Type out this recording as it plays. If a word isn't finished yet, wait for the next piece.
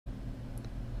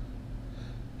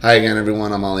Hi again,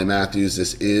 everyone. I'm Ollie Matthews.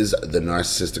 This is The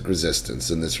Narcissistic Resistance,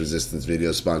 and this resistance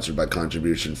video is sponsored by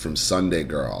contribution from Sunday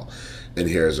Girl. And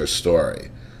here's her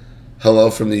story. Hello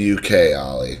from the UK,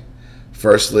 Ollie.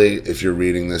 Firstly, if you're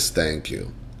reading this, thank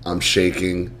you. I'm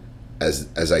shaking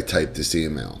as I type this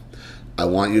email. I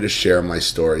want you to share my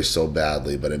story so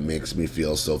badly, but it makes me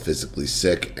feel so physically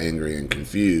sick, angry, and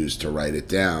confused to write it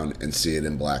down and see it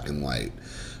in black and white.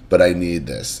 But I need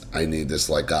this. I need this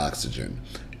like oxygen.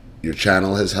 Your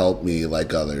channel has helped me,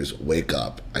 like others, wake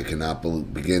up. I cannot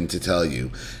begin to tell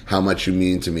you how much you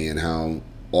mean to me and how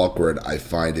awkward I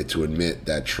find it to admit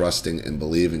that trusting and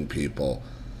believing people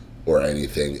or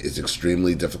anything is an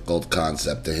extremely difficult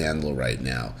concept to handle right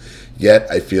now. Yet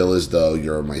I feel as though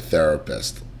you're my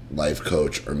therapist, life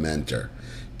coach, or mentor,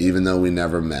 even though we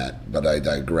never met, but I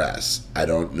digress. I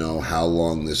don't know how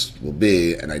long this will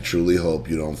be, and I truly hope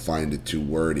you don't find it too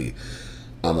wordy.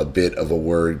 I'm a bit of a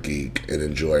word geek and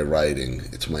enjoy writing.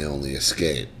 It's my only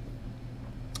escape.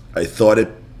 I thought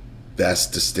it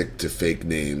best to stick to fake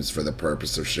names for the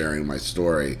purpose of sharing my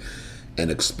story and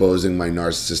exposing my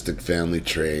narcissistic family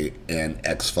trait and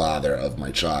ex-father of my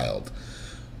child.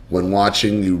 When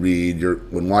watching you read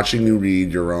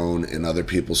your own and other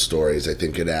people's stories, I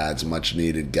think it adds much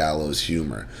needed gallows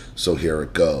humor. So here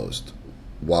it goes.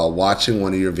 While watching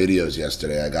one of your videos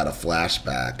yesterday, I got a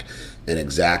flashback, an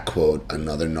exact quote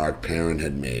another narc parent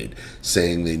had made,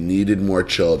 saying they needed more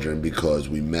children because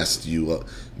we messed you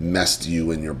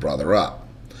and your brother up.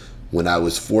 When I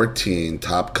was 14,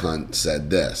 Top Cunt said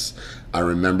this. I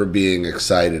remember being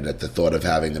excited at the thought of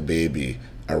having a baby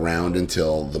around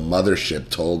until the mothership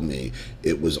told me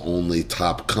it was only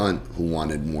Top Cunt who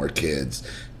wanted more kids,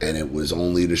 and it was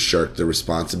only to shirk the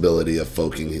responsibility of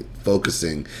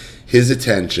focusing his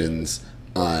attentions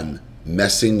on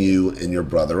messing you and your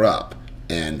brother up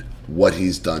and what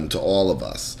he's done to all of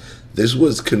us. This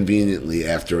was conveniently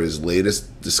after his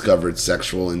latest discovered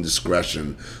sexual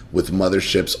indiscretion with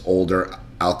mothership's older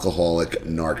alcoholic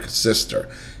narc sister,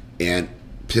 Aunt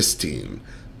Pistine,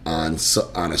 on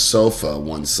a sofa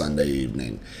one Sunday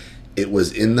evening. It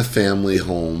was in the family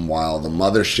home while the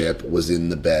mothership was in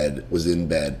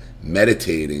bed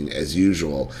meditating as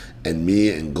usual, and me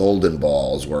and Golden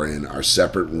Balls were in our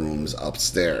separate rooms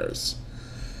upstairs.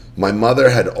 My mother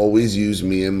had always used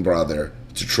me and brother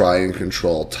to try and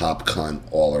control Top Cunt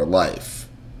all her life.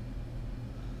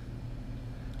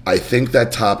 I think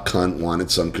that Top Cunt wanted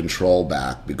some control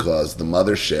back because the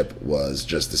mothership was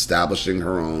just establishing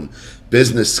her own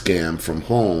business scam from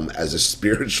home as a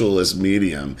spiritualist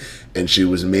medium, and she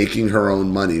was making her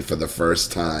own money for the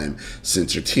first time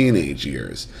since her teenage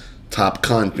years. Top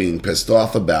Cunt being pissed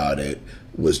off about it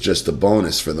was just a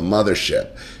bonus for the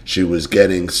mothership. She was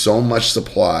getting so much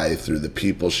supply through the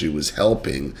people she was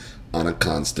helping on a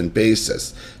constant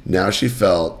basis. Now she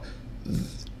felt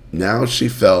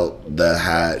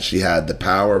that she had the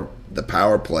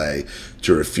power play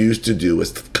to refuse to do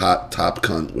as Top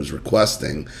Cunt was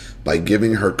requesting by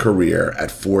giving her career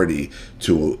at 40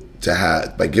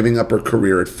 by giving up her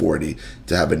career at 40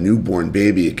 to have a newborn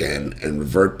baby again and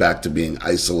revert back to being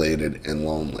isolated and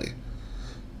lonely.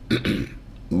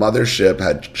 Mothership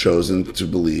had chosen to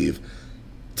believe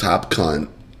Top Cunt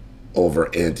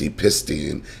over Auntie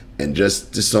Pistine and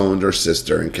just disowned her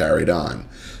sister and carried on.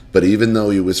 But even though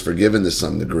he was forgiven to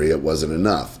some degree, it wasn't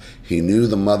enough. He knew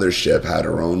the mothership had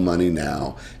her own money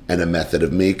now and a method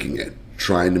of making it.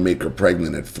 Trying to make her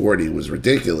pregnant at 40 was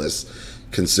ridiculous,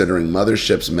 considering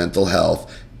mothership's mental health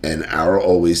and our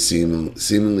always seemingly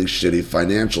shitty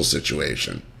financial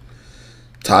situation.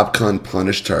 Top Cunt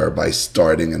punished her by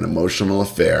starting an emotional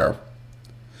affair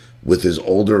with his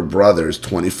older brother's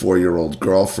 24-year-old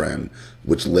girlfriend,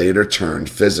 which later turned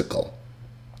physical.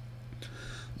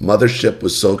 Mothership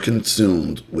was so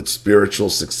consumed with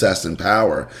spiritual success and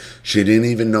power, she didn't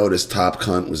even notice Top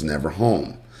Cunt was never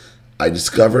home. I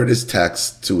discovered his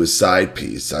text to his side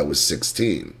piece. I was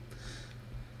 16.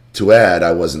 To add,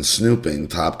 I wasn't snooping.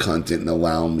 Top Cunt didn't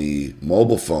allow me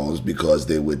mobile phones because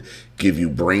they would give you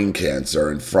brain cancer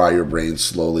and fry your brain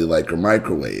slowly like a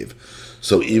microwave.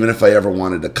 So even if I ever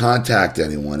wanted to contact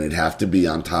anyone, it'd have to be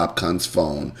on Top Cunt's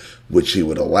phone, which he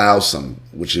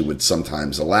would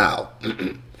sometimes allow.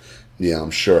 Yeah,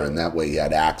 I'm sure, and that way you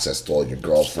had access to all your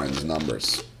girlfriend's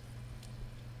numbers.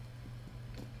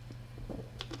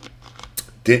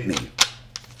 Didn't he?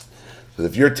 But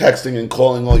if you're texting and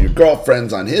calling all your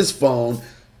girlfriends on his phone,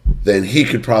 then he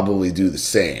could probably do the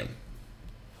same.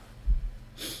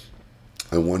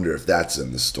 I wonder if that's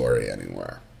in the story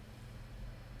anywhere.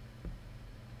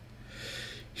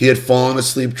 He had fallen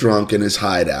asleep drunk in his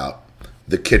hideout,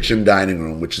 the kitchen dining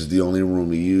room, which is the only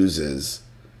room he uses,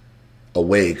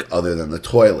 awake other than the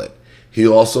toilet. He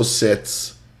also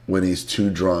sits when he's too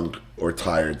drunk or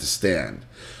tired to stand.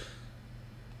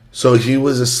 So he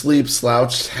was asleep,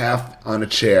 slouched half on a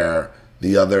chair,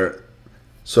 the other.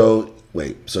 So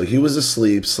he was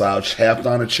asleep, slouched half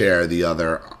on a chair, the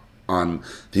other on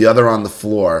the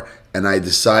floor, and I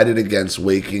decided against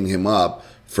waking him up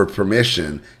for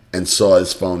permission and saw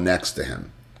his phone next to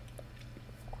him.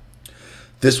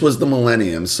 This was the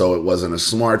millennium, so it wasn't a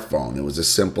smartphone. It was a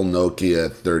simple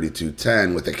Nokia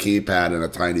 3210 with a keypad and a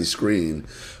tiny screen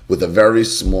with a very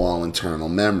small internal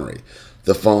memory.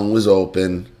 The phone was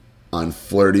open on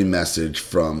flirty message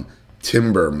from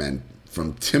timber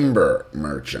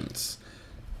merchants.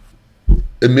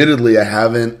 Admittedly, I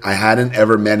hadn't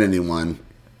ever met anyone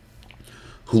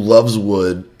who loves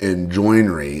wood and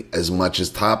joinery as much as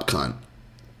Top Cunt.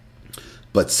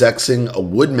 But sexing a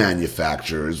wood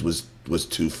manufacturer's was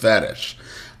too fetish.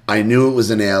 I knew it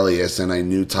was an alias, and I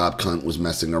knew Top Cunt was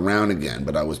messing around again,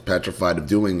 but I was petrified of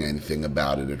doing anything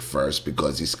about it at first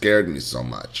because he scared me so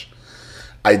much.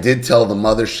 I did tell the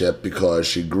mothership, because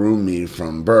she groomed me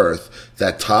from birth,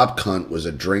 that Top Cunt was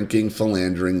a drinking,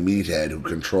 philandering meathead who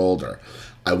controlled her.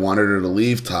 I wanted her to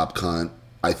leave Top Cunt.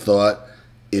 I thought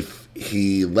if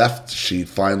he left, she'd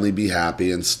finally be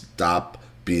happy and stop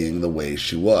being the way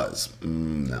she was.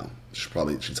 No,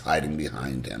 she's hiding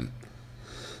behind him.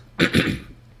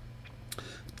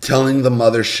 Telling the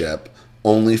mothership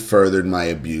only furthered my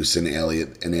abuse and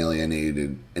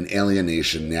alienation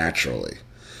naturally.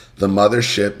 The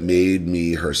mothership made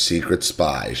me her secret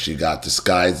spy. She got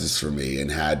disguises for me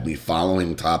and had me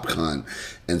following Top Cunt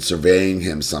and surveying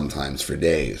him sometimes for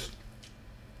days.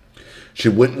 She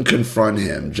wouldn't confront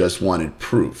him, just wanted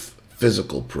proof,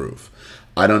 physical proof.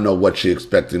 I don't know what she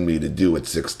expected me to do at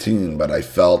 16, but I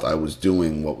felt I was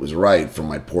doing what was right for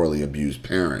my poorly abused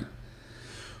parent.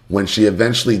 When she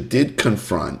eventually did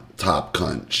confront Top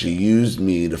Cunt, she used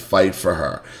me to fight for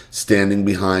her, standing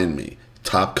behind me.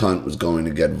 Top Cunt was going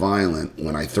to get violent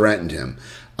when I threatened him.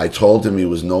 I told him he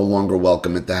was no longer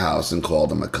welcome at the house and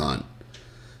called him a cunt.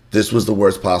 This was the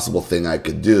worst possible thing I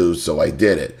could do, so I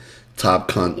did it.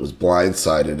 Top Cunt was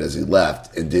blindsided as he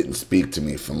left and didn't speak to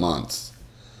me for months.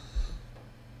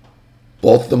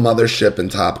 Both the mothership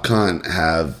and Top Cunt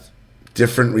have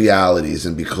different realities,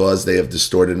 and because they have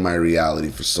distorted my reality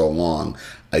for so long,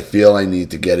 I feel I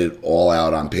need to get it all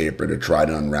out on paper to try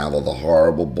to unravel the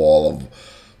horrible ball of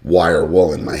wire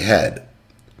wool in my head.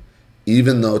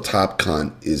 Even though Top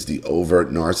Cunt is the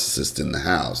overt narcissist in the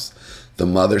house, the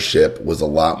mothership was a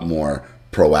lot more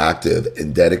proactive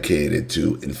and dedicated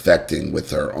to infecting with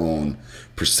her own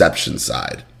perception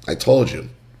side. I told you.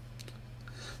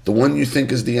 The one you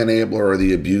think is the enabler or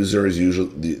the abuser is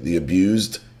usually the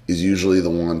abused is usually the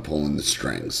one pulling the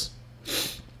strings.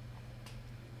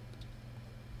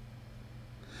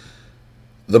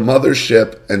 The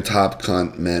mothership and Top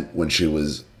Cunt met when she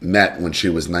was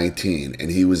 19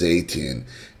 and he was 18,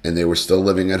 and they were still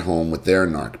living at home with their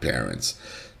narc parents.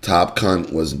 Top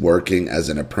Cunt was working as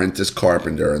an apprentice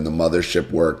carpenter, and the mothership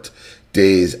worked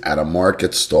days at a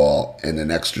market stall and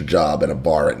an extra job at a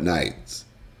bar at nights.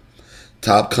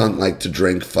 Top Cunt liked to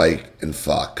drink, fight, and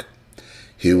fuck.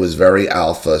 He was very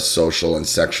alpha, social, and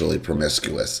sexually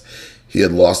promiscuous. He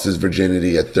had lost his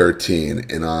virginity at 13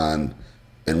 and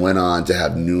went on to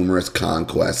have numerous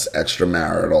conquests,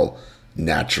 extramarital,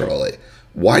 naturally.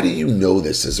 Why do you know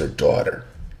this as her daughter?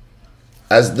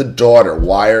 As the daughter,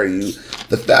 why are you...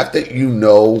 The fact that you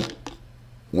know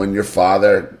when your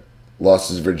father lost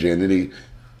his virginity,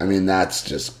 I mean, that's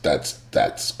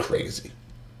crazy.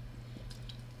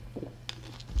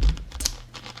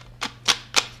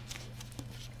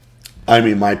 I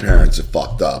mean, my parents are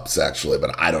fucked up sexually,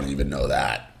 but I don't even know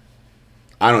that.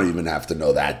 I don't even have to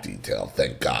know that detail,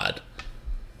 thank God.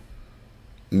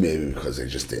 Maybe because they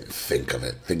just didn't think of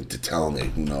it. Think to tell me,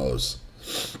 who knows.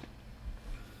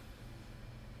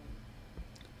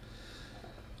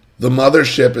 The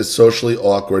mothership is socially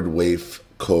awkward waif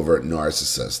covert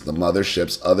narcissist. The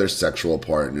mothership's other sexual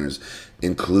partners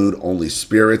include only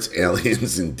spirits,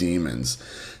 aliens, and demons.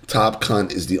 Top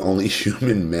Cunt is the only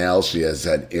human male she has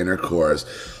had intercourse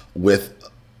with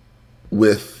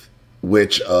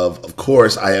which of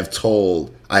course I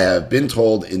have been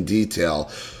told in detail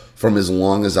from as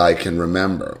long as I can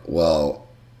remember. Well,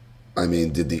 I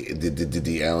mean, did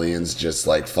the aliens just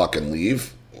like fucking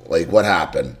leave? Like, what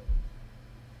happened?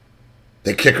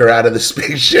 They kick her out of the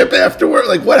spaceship afterward?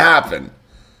 Like, what happened?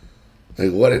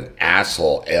 Like, what an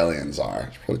asshole aliens are.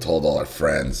 She probably told all her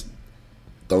friends,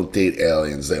 don't date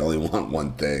aliens, they only want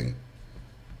one thing.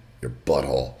 Your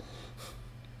butthole.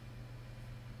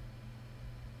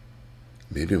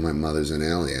 Maybe my mother's an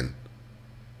alien.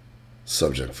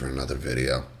 Subject for another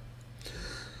video.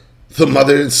 The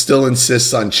mother still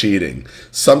insists on cheating.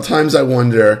 Sometimes I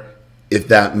wonder if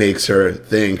that makes her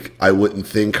think I wouldn't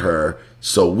think her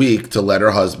so weak to let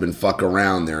her husband fuck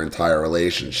around their entire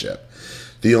relationship.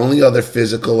 The only other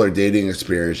physical or dating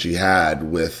experience she had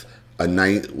was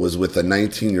with a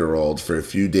 19-year-old for a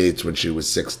few dates when she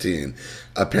was 16.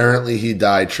 Apparently, he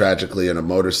died tragically in a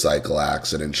motorcycle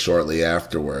accident shortly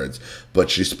afterwards, but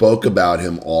she spoke about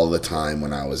him all the time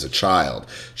when I was a child.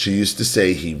 She used to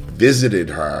say he visited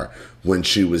her when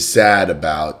she was sad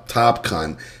about Top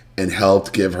Cunt and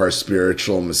helped give her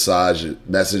spiritual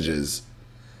messages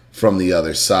from the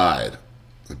other side.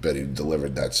 I bet he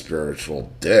delivered that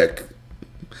spiritual dick.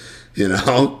 You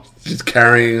know? She's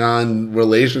carrying on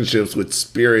relationships with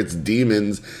spirits,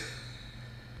 demons.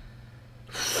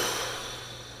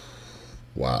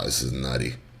 Wow, this is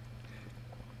nutty.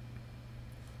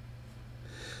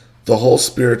 The whole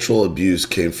spiritual abuse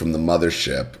came from the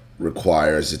mothership,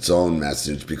 requires its own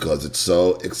message because it's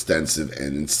so extensive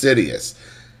and insidious.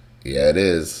 Yeah, it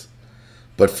is.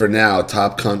 But for now,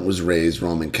 Top Cunt was raised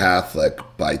Roman Catholic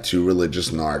by two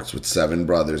religious narcs with 7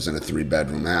 brothers in a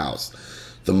 3-bedroom house.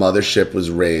 The mothership was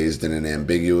raised in an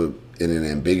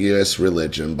ambiguous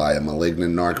religion by a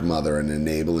malignant narc mother and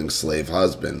enabling slave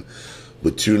husband,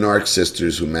 with 2 narc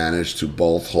sisters who managed to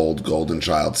both hold golden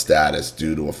child status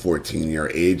due to a 14-year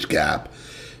age gap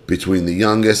between the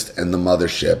youngest and the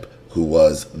mothership, who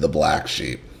was the black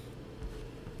sheep.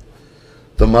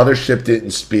 The mothership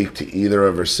didn't speak to either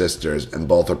of her sisters, and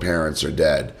both her parents are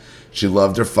dead. She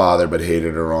loved her father but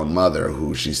hated her own mother,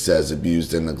 who she says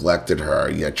abused and neglected her,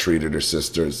 yet treated her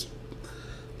sisters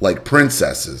like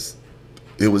princesses.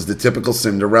 It was the typical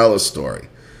Cinderella story.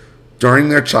 During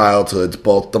their childhoods,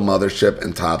 both the mothership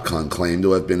and Top Cunt claimed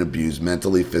to have been abused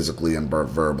mentally, physically, and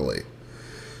verbally.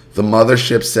 The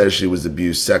mothership says she was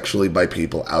abused sexually by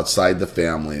people outside the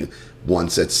family,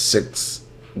 once at 6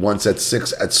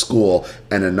 at school,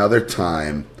 and another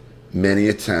time many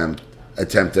attempted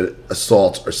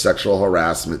assault or sexual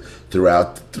harassment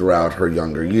throughout her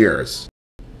younger years.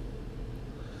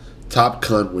 Top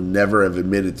Cunt would never have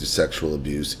admitted to sexual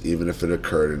abuse, even if it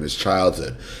occurred in his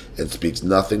childhood, and speaks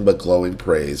nothing but glowing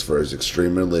praise for his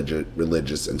extreme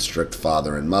religious and strict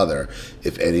father and mother.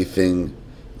 If anything,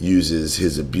 uses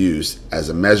his abuse as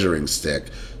a measuring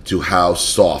stick to how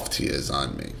soft he is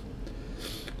on me.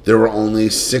 They were only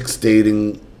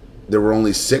dating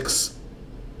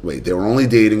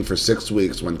for 6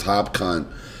 weeks when Top Cunt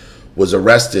was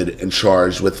arrested and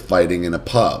charged with fighting in a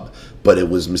pub, but it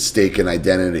was mistaken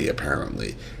identity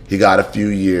apparently. He got a few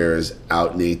years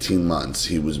out in 18 months.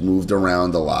 He was moved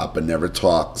around a lot, but never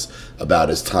talks about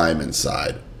his time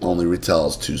inside, only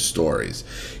retells 2 stories.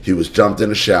 He was jumped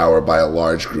in a shower by a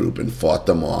large group and fought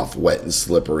them off, wet and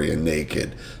slippery and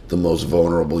naked, the most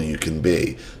vulnerable you can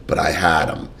be, but I had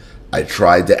him. I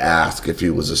tried to ask if he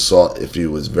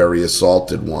was very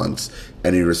assaulted once,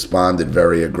 and he responded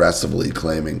very aggressively,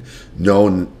 claiming,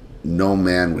 no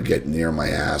man would get near my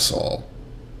asshole.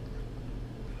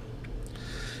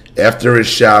 After his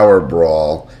shower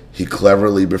brawl, he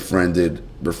cleverly befriended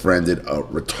a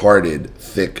retarded,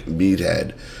 thick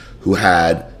meathead who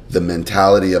had the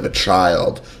mentality of a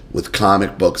child, with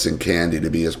comic books and candy to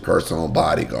be his personal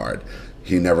bodyguard.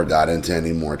 He never got into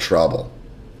any more trouble.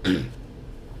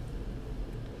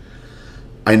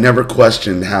 I never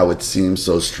questioned how it seemed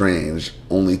so strange.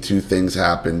 Only 2 things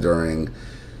happened during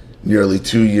nearly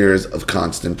 2 years of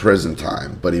constant prison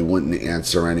time, but he wouldn't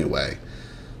answer anyway.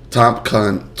 Top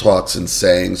Cunt talks in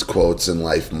sayings, quotes, and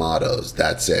life mottos.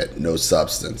 That's it. No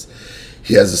substance.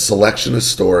 He has a selection of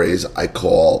stories I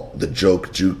call the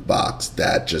joke jukebox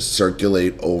that just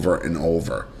circulate over and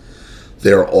over.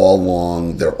 They're all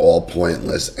long, they're all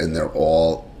pointless, and they're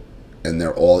all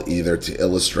either to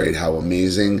illustrate how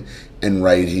amazing and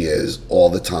right he is all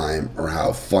the time, or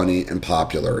how funny and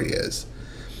popular he is.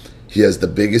 He has the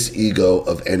biggest ego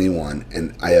of anyone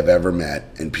I have ever met,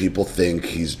 and people think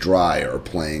he's dry or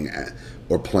playing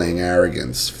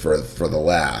arrogance for the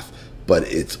laugh, but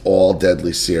it's all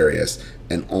deadly serious,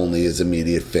 and only his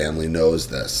immediate family knows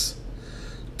this.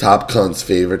 Top Cunt's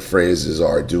favorite phrases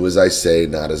are, "Do as I say,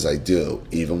 not as I do.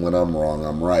 Even when I'm wrong,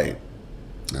 I'm right."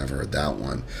 I've heard that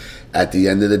one. "At the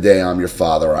end of the day, I'm your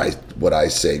father. What I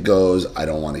say goes. I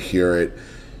don't want to hear it.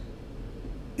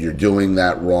 You're doing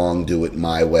that wrong. Do it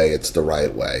my way. It's the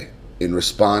right way." In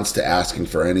response to asking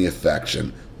for any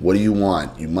affection, "What do you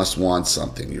want? You must want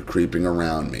something. You're creeping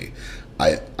around me.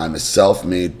 I'm a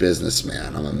self-made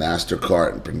businessman. I'm a master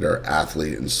carpenter,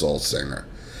 athlete, and soul singer.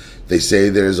 They say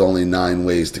there's only 9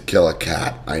 ways to kill a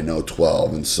cat. I know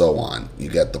 12, and so on. You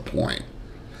get the point."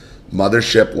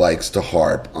 Mothership likes to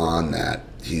harp on that.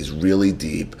 He's really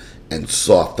deep, and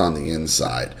soft on the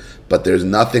inside. But there's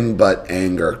nothing but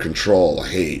anger, control,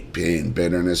 hate, pain,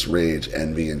 bitterness, rage,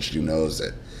 envy, and she knows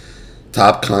it.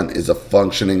 Top Cunt is a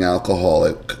functioning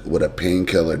alcoholic with a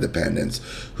painkiller dependence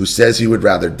who says he would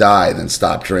rather die than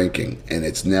stop drinking, and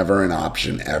it's never an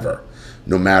option ever.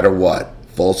 No matter what,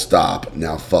 full stop,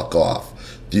 now fuck off.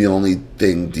 The only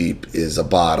thing deep is the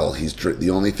bottle he's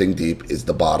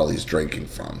drinking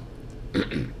from.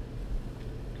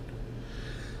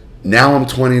 Now I'm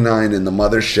 29 and the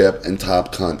mothership and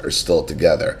Top Cunt are still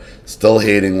together, still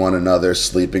hating one another,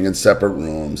 sleeping in separate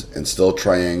rooms, and still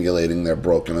triangulating their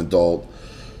broken adult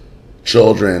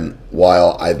children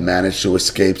while I've managed to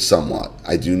escape somewhat.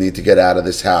 I do need to get out of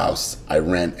this house. I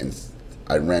rent in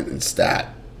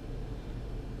Stat.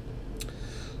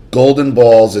 Golden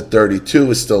Balls at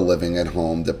 32 is still living at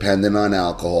home, dependent on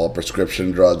alcohol, prescription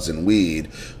drugs, and weed,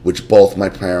 which both my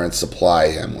parents supply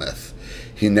him with.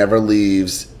 He never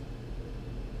leaves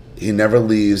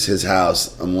his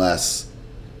house unless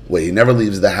he never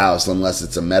leaves the house unless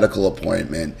it's a medical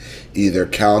appointment, either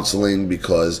counseling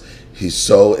because he's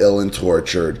so ill and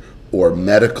tortured, or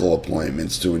medical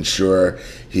appointments to ensure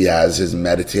he has his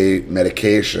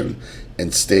medication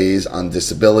and stays on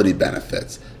disability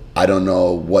benefits. I don't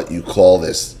know what you call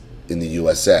this in the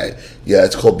USA. Yeah,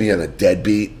 it's called being a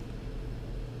deadbeat.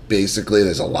 Basically,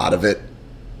 there's a lot of it.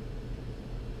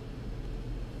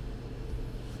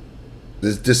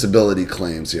 There's disability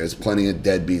claims here. There's plenty of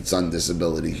deadbeats on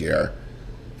disability here.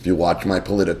 If you watch my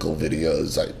political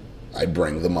videos, I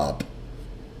bring them up.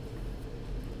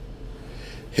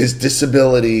 His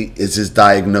disability is his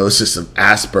diagnosis of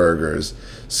Asperger's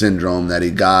syndrome that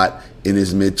he got in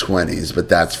his mid-20s, but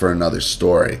that's for another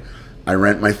story. I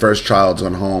rent my first child's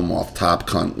home off Top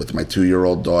Cunt with my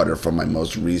 2-year-old daughter from my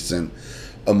most recent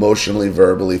emotionally,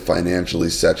 verbally, financially,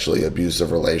 sexually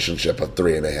abusive relationship of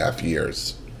 3.5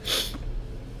 years.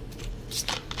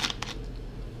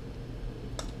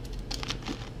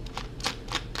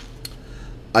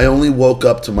 I only woke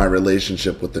up to my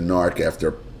relationship with the narc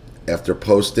after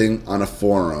posting on a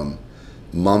forum,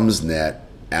 Mumsnet,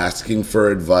 asking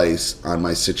for advice on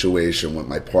my situation with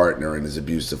my partner and his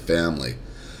abusive family.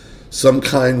 Some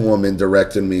kind woman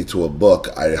directed me to a book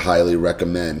I highly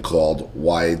recommend called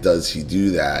Why Does He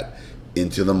Do That?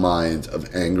 Into the Minds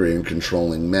of Angry and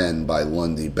Controlling Men by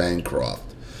Lundy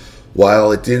Bancroft.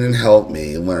 While it didn't help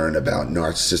me learn about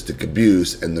narcissistic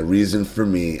abuse and the reason for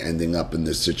me ending up in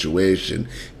this situation,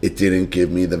 it didn't give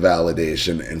me the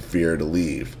validation and fear to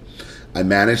leave. I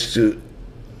managed to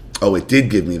it did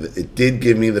give me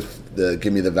the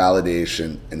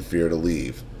validation and fear to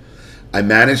leave. I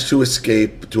managed to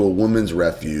escape to a women's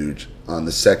refuge on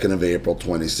the 2nd of April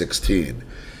 2016.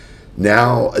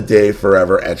 Now a day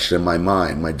forever etched in my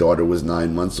mind. My daughter was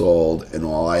 9 months old and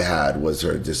all I had was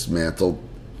her dismantled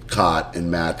cot and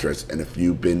mattress and a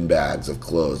few bin bags of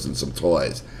clothes and some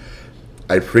toys.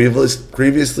 I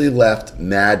previously left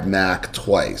Mad Mac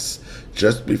twice,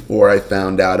 just before I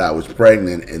found out I was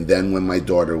pregnant and then when my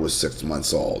daughter was 6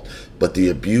 months old. But the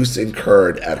abuse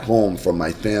incurred at home from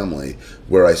my family,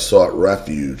 where I sought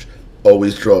refuge,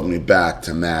 always drove me back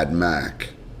to Mad Mac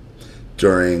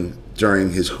during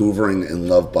his hoovering and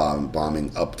love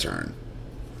bombing upturn.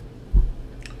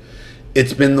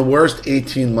 It's been the worst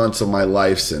 18 months of my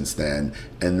life since then,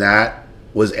 and that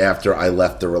was after I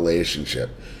left the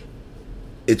relationship.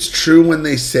 It's true when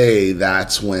they say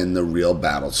that's when the real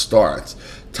battle starts.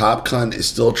 Top Cunt is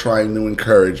still trying to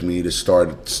encourage me to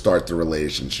start the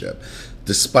relationship,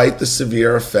 despite the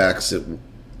severe effects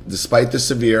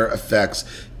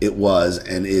it was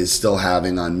and is still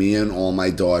having on me and all my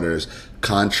daughters.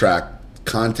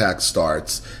 Contact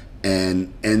starts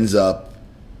and ends up,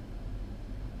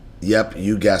 yep,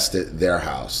 you guessed it, their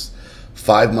house.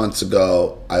 5 months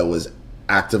ago, I was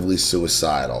actively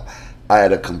suicidal. I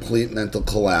had a complete mental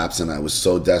collapse and I was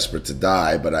so desperate to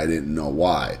die, but I didn't know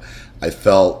why. I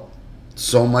felt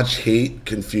so much hate,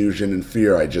 confusion, and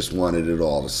fear. I just wanted it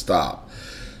all to stop.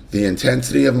 The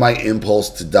intensity of my impulse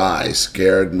to die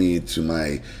scared me to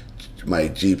my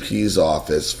GP's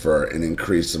office for an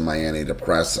increase in my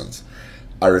antidepressants.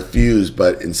 I refused,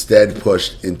 but instead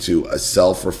pushed into a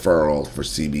self-referral for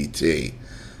CBT.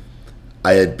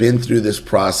 I had been through this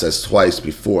process twice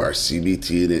before.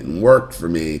 CBT didn't work for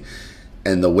me,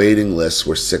 and the waiting lists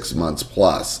were 6 months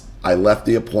plus. I left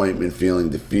the appointment feeling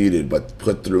defeated, but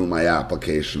put through my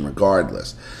application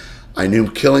regardless. I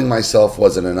knew killing myself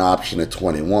wasn't an option at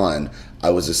 21. I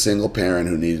was a single parent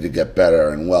who needed to get better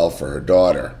and well for her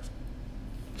daughter.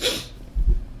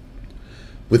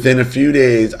 Within a few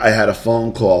days, I had a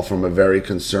phone call from a very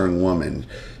concerned woman.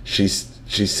 She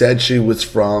She said she was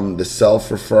from the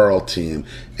self-referral team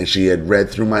and she had read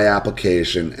through my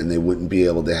application and they wouldn't be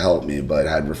able to help me, but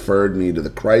had referred me to the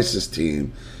crisis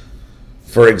team.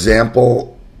 For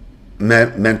example,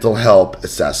 mental health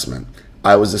assessment.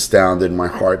 I was astounded. My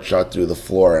heart shot through the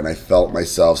floor and I felt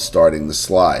myself starting to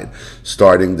slide,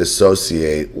 starting to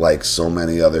dissociate like so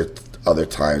many other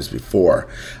times before.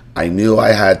 I knew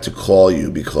I had to call you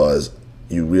because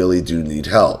you really do need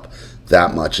help.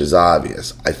 That much is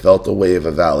obvious. I felt a wave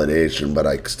of validation, but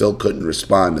I still couldn't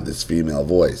respond to this female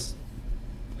voice.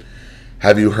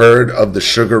 Have you heard of the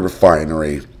sugar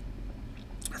refinery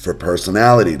for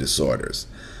personality disorders?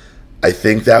 I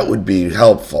think that would be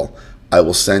helpful. I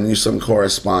will send you some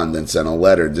correspondence and a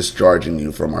letter discharging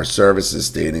you from our services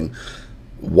stating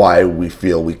why we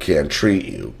feel we can't treat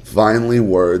you. Finally,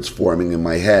 words forming in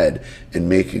my head and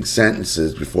making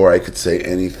sentences before I could say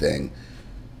anything.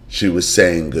 She was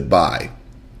saying goodbye.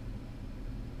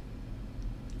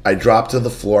 I dropped to the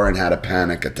floor and had a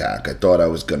panic attack. I thought I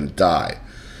was going to die.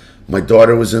 My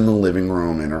daughter was in the living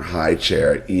room in her high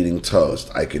chair eating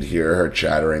toast. I could hear her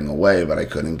chattering away, but I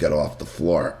couldn't get off the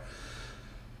floor.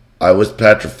 I was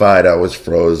petrified. I was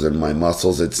frozen. My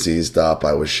muscles had seized up.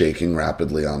 I was shaking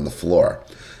rapidly on the floor.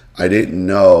 I didn't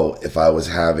know if I was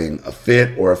having a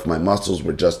fit or if my muscles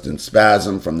were just in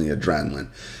spasm from the adrenaline.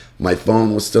 My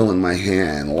phone was still in my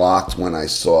hand, locked when I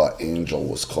saw Angel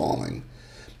was calling.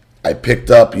 I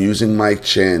picked up using my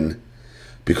chin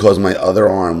because my other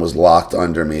arm was locked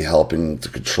under me, helping to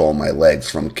control my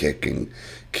legs from kicking,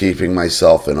 keeping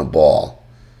myself in a ball.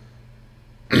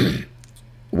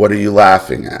 What are you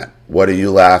laughing at? What are you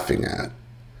laughing at?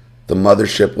 The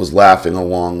mothership was laughing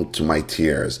along to my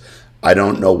tears. I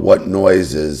don't know what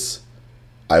noises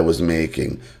I was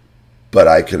making, but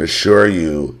I can assure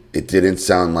you it didn't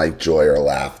sound like joy or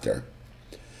laughter.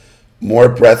 More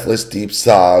breathless, deep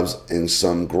sobs and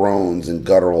some groans and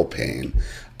guttural pain.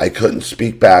 I couldn't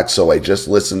speak back, so I just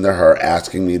listened to her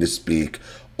asking me to speak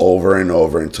over and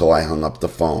over until I hung up the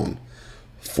phone.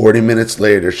 40 minutes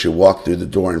later, she walked through the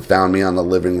door and found me on the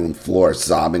living room floor,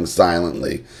 sobbing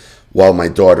silently while my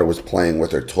daughter was playing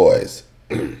with her toys.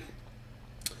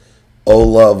 Oh,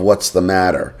 love, what's the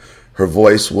matter? Her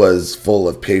voice was full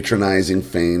of patronizing,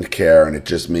 feigned care, and it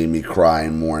just made me cry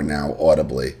more now,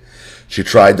 audibly. She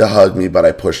tried to hug me, but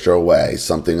I pushed her away,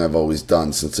 something I've always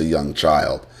done since a young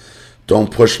child.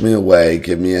 Don't push me away.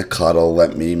 Give me a cuddle.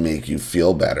 Let me make you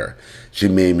feel better. She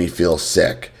made me feel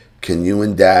sick. Can you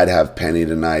and Dad have Penny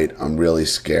tonight? I'm really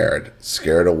scared.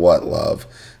 Scared of what, love?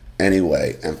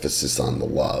 Anyway, emphasis on the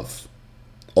love.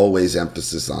 Always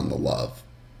emphasis on the love.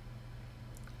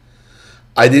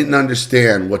 I didn't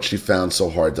understand what she found so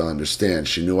hard to understand.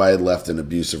 She knew I had left an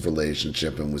abusive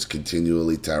relationship and was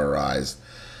continually terrorized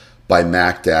by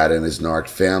Mac Dad and his narc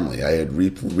family. I had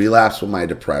relapsed with my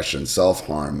depression,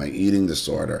 self-harm, my eating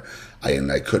disorder,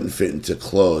 and I couldn't fit into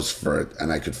clothes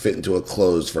I could fit into a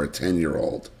clothes for a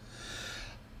 10-year-old.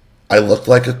 I looked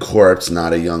like a corpse,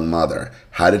 not a young mother.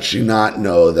 How did she not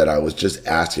know that I was just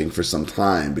asking for some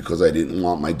time because I didn't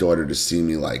want my daughter to see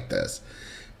me like this?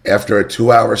 After a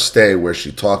 2-hour stay where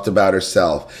she talked about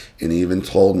herself and even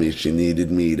told me she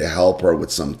needed me to help her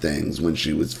with some things when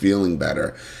she was feeling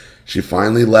better, she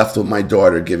finally left with my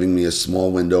daughter, giving me a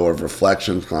small window of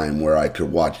reflection time where I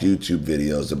could watch YouTube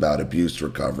videos about abuse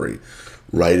recovery,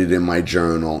 write it in my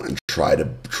journal, and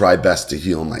try best to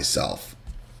heal myself.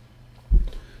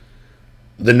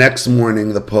 The next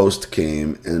morning, the post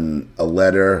came, and a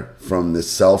letter from the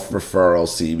self-referral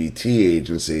CBT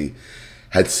agency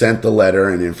had sent the letter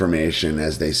and information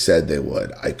as they said they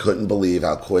would. I couldn't believe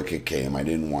how quick it came. I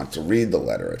didn't want to read the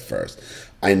letter at first.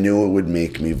 I knew it would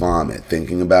make me vomit.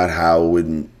 Thinking about how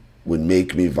it would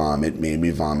make me vomit made me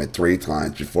vomit 3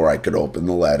 times before I could open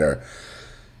the letter.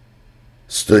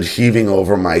 Stood heaving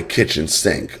over my kitchen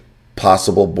sink.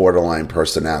 Possible borderline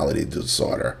personality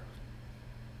disorder.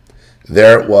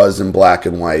 There it was in black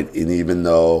and white, and even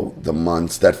though the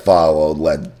months that followed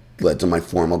led to my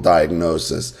formal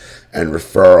diagnosis and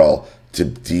referral to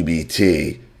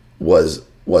DBT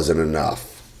wasn't enough.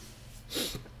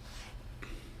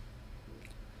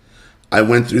 I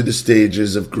went through the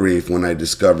stages of grief when I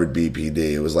discovered BPD.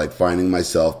 It was like finding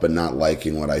myself but not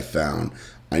liking what I found.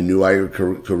 I knew I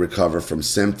could recover from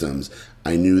symptoms.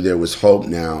 I knew there was hope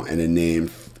now and a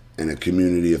name and a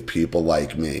community of people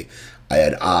like me. I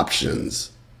had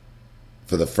options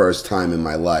for the first time in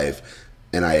my life,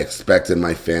 and I expected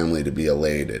my family to be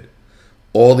elated.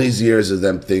 All these years of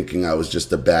them thinking I was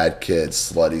just a bad kid,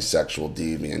 slutty sexual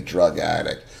deviant, drug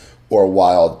addict, or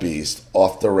wild beast,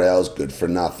 off the rails, good for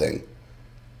nothing.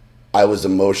 I was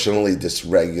emotionally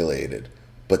dysregulated,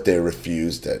 but they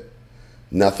refused it.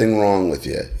 Nothing wrong with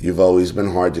you. You've always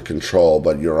been hard to control,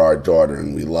 but you're our daughter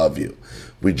and we love you.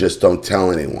 We just don't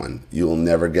tell anyone. You will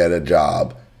never get a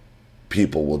job.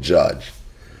 People will judge.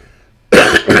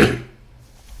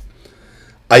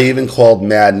 I even called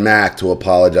Mad Mac to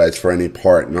apologize for any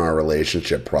part in our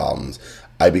relationship problems.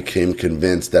 I became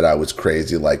convinced that I was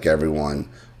crazy like everyone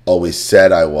always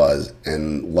said I was,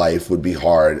 and life would be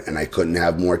hard, and I couldn't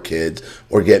have more kids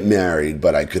or get married,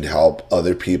 but I could help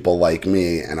other people like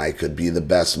me, and I could be the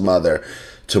best mother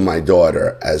to my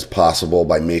daughter as possible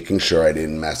by making sure I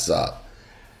didn't mess up.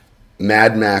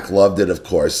 Mad Mac loved it, of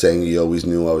course, saying he always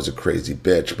knew I was a crazy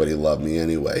bitch, but he loved me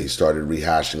anyway. He started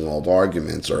rehashing old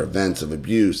arguments or events of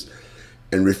abuse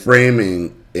and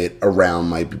reframing it around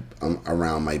my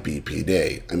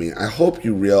BPD. I mean, I hope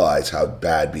you realize how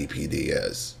bad BPD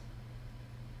is.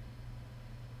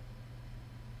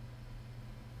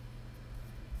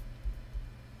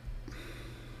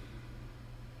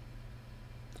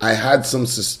 I had some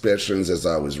suspicions as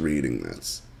I was reading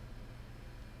this.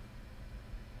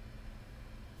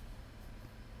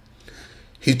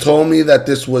 He told me that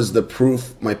this was the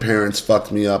proof my parents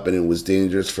fucked me up and it was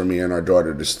dangerous for me and our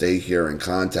daughter to stay here in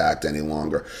contact any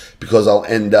longer because I'll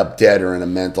end up dead or in a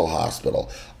mental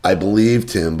hospital. I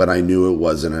believed him, but I knew it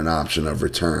wasn't an option of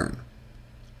return.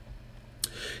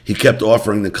 He kept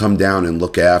offering to come down and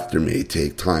look after me,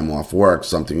 take time off work,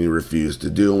 something he refused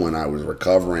to do when I was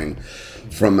recovering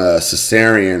from a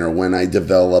cesarean or when I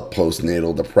developed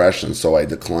postnatal depression, so I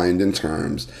declined in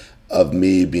terms of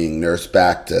me being nursed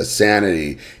back to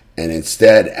sanity and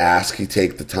instead asked he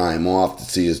take the time off to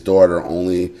see his daughter who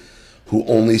he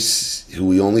only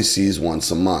sees once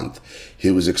a month.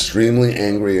 He was extremely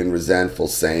angry and resentful,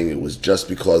 saying it was just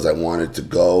because I wanted to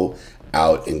go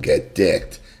out and get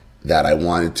dicked, that I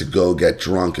wanted to go get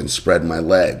drunk and spread my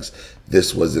legs.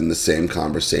 This was in the same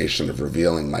conversation of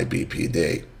revealing my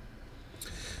BPD.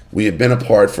 We had been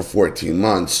apart for 14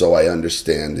 months, so I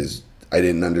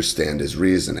didn't understand his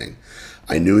reasoning.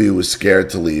 I knew he was scared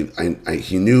to leave.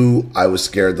 He knew I was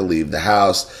scared to leave the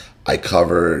house. I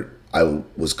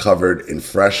was covered in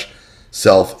fresh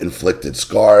self-inflicted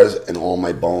scars and all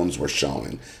my bones were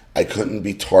showing. I couldn't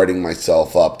be tarting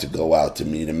myself up to go out to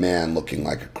meet a man looking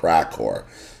like a crack whore.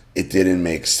 It didn't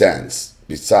make sense.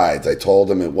 Besides, I told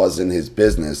him it wasn't his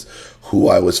business who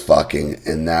I was fucking,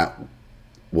 and that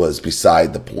was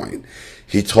beside the point.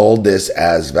 He told this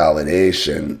as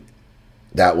validation.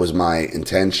 That was my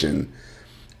intention,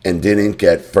 and didn't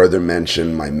get further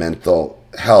mention my mental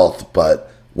health,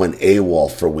 but went AWOL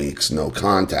for weeks, no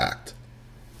contact.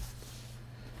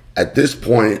 At this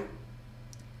point,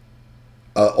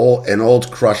 an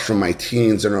old crush from my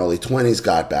teens and early 20s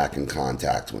got back in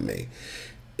contact with me.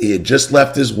 He had just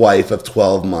left his wife of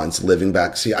 12 months living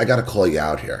back. See, I got to call you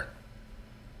out here.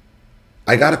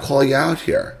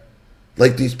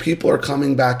 Like, these people are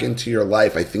coming back into your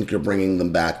life. I think you're bringing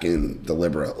them back in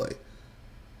deliberately.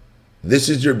 This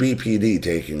is your BPD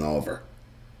taking over.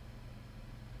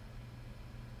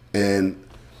 And,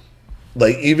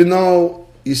 like, even though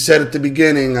you said at the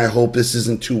beginning, I hope this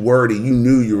isn't too wordy, you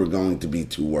knew you were going to be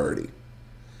too wordy.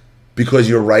 Because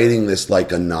you're writing this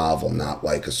like a novel, not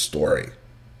like a story.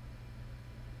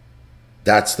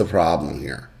 That's the problem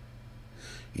here.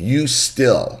 You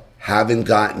still haven't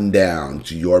gotten down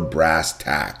to your brass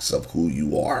tacks of who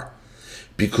you are,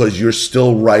 because you're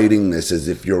still writing this as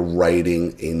if you're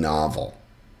writing a novel.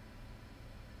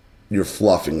 You're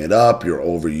fluffing it up, you're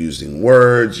overusing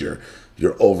words, you're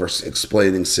over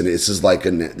explaining. This is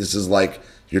like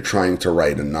you're trying to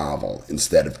write a novel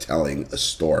instead of telling a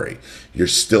story. You're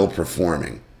still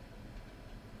performing.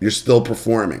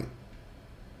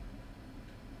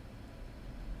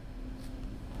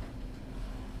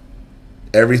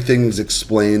 Everything's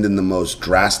explained in the most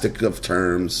drastic of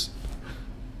terms.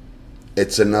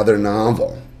 It's another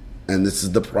novel. And this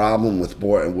is the problem with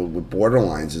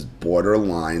borderlines, is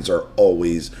borderlines are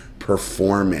always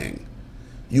performing.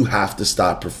 You have to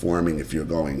stop performing if you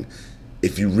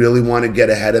really want to get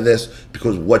ahead of this,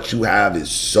 because what you have is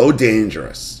so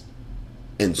dangerous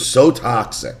and so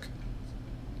toxic.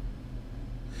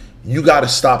 You got to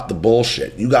stop the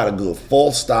bullshit. You got to go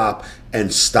full stop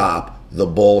and stop the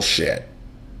bullshit.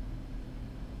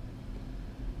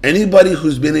 Anybody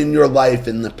who's been in your life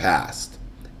in the past,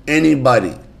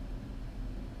 anybody.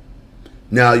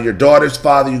 Now, your daughter's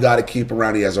father, you got to keep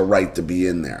around. He has a right to be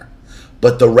in there.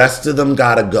 But the rest of them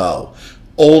got to go.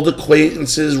 Old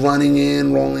acquaintances running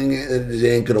in, rolling in, it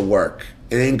ain't going to work.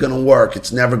 It ain't going to work.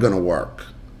 It's never going to work.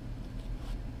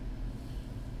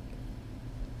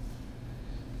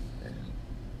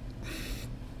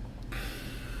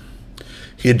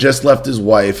 He had just left his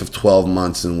wife of 12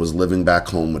 months and was living back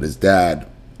home with his dad.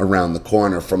 around the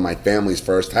corner from my family's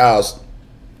first house,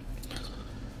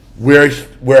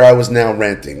 where I was now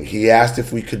renting. He asked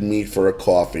if we could meet for a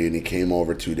coffee, and he came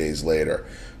over 2 days later.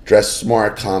 Dressed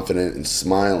smart, confident, and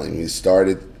smiling, he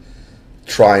started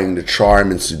trying to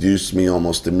charm and seduce me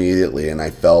almost immediately, and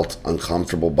I felt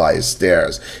uncomfortable by his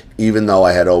stares. Even though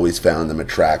I had always found him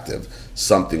attractive,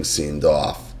 something seemed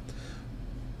off.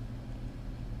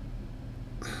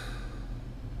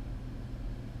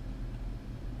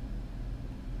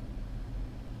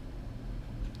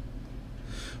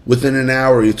 Within an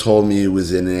hour, he told me he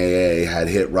was in AA, had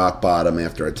hit rock bottom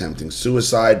after attempting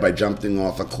suicide by jumping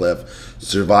off a cliff,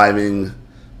 surviving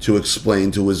to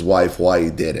explain to his wife why he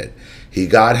did it. He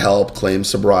got help, claimed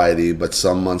sobriety, but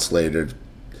some months later,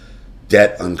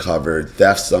 debt uncovered,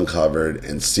 thefts uncovered,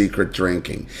 and secret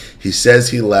drinking. He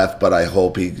says he left, but I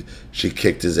hope she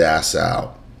kicked his ass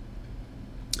out.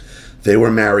 They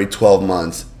were married 12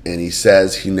 months, and he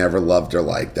says he never loved her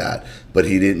like that, but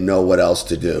he didn't know what else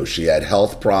to do. She had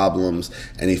health problems,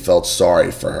 and he felt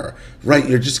sorry for her. Right,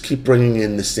 you just keep bringing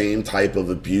in the same type of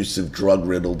abusive,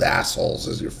 drug-riddled assholes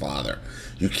as your father.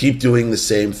 You keep doing the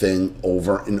same thing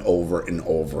over and over and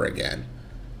over again.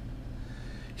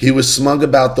 He was smug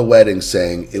about the wedding,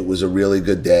 saying it was a really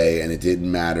good day, and it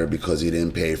didn't matter because he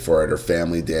didn't pay for it. Her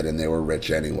family did, and they were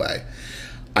rich anyway.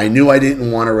 I knew I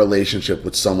didn't want a relationship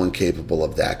with someone capable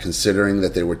of that, considering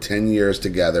that they were 10 years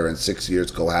together and 6 years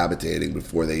cohabitating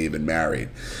before they even married.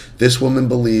 This woman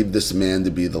believed this man to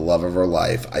be the love of her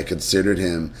life. I considered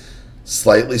him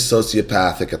slightly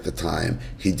sociopathic at the time.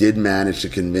 He did manage to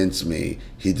convince me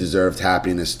he deserved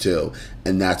happiness too,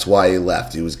 and that's why he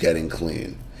left. He was getting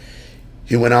clean.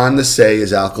 He went on to say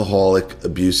his alcoholic,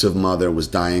 abusive mother was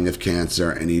dying of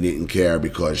cancer and he didn't care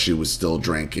because she was still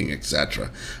drinking,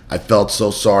 etc. I felt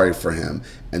so sorry for him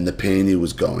and the pain he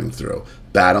was going through,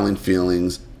 battling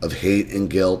feelings of hate and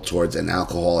guilt towards an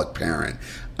alcoholic parent.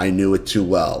 I knew it too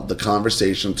well. The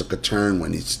conversation took a turn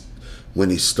when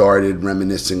he started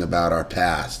reminiscing about our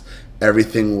past.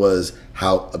 Everything was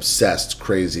how obsessed,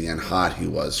 crazy, and hot he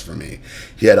was for me.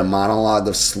 He had a monologue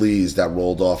of sleaze that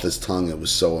rolled off his tongue. It was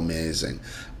so amazing.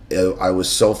 I was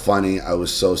so funny. I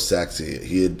was so sexy.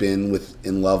 He had been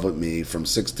in love with me from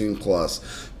 16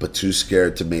 plus, but too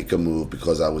scared to make a move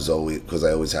because I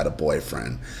always had a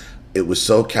boyfriend. It was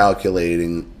so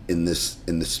calculating. In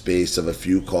the space of a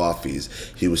few coffees,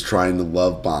 he was trying to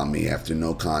love bomb me after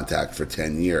no contact for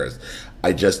 10 years.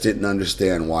 I just didn't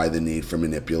understand why the need for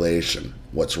manipulation.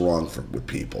 What's wrong with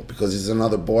people? Because he's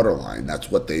another borderline. That's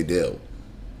what they do.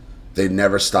 They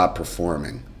never stop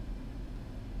performing.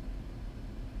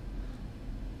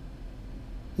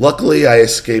 Luckily, I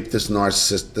escaped this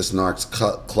narc's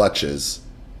clutches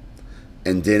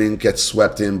and didn't get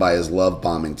swept in by his love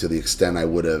bombing to the extent I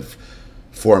would have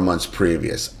 4 months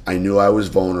previous. I knew I was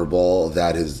vulnerable,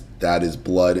 that is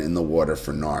blood in the water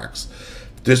for narcs.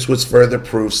 This was further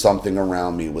proof something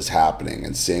around me was happening,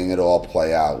 and seeing it all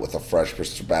play out with a fresh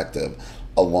perspective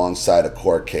alongside a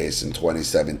court case in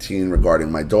 2017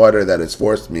 regarding my daughter that has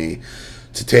forced me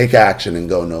to take action and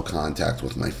go no contact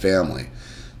with my family.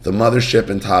 The mothership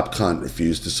and Top Cunt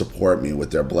refused to support me with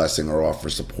their blessing or offer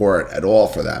support at all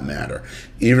for that matter,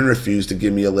 even refused to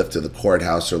give me a lift to the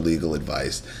courthouse or legal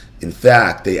advice. In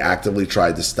fact, they actively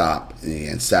tried to stop me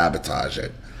and sabotage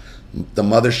it. The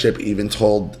mothership even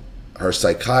told her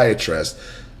psychiatrist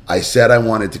I said I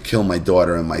wanted to kill my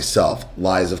daughter and myself.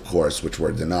 Lies, of course, which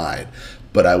were denied.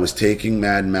 But I was taking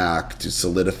Mad Mac to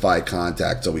solidify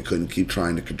contact so he couldn't keep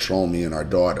trying to control me and our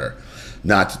daughter.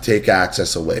 Not to take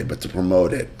access away, but to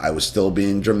promote it. I was still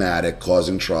being dramatic,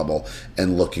 causing trouble,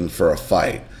 and looking for a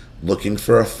fight. Looking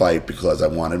for a fight because I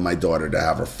wanted my daughter to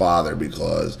have her father,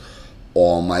 because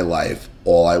all my life,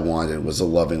 all I wanted was a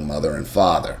loving mother and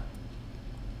father.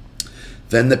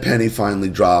 Then the penny finally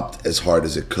dropped as hard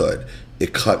as it could.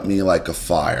 It cut me like a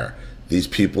fire. These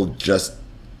people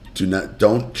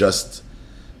don't just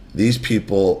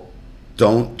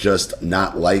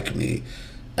not like me,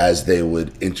 as they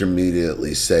would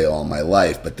intermediately say all my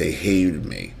life, but they hated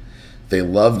me. They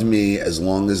loved me as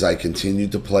long as I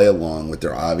continued to play along with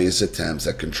their obvious attempts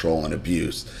at control and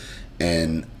abuse.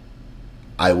 And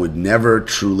I would never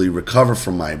truly recover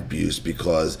from my abuse,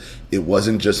 because it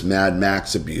wasn't just Mad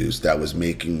Max abuse that was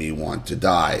making me want to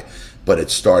die, but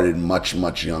it started much,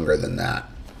 much younger than that.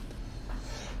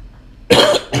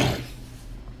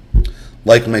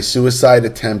 Like my suicide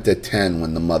attempt at 10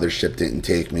 when the mothership didn't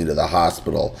take me to the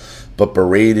hospital, but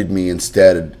berated me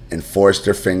instead and forced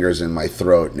their fingers in my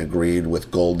throat and agreed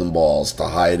with golden balls to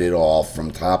hide it all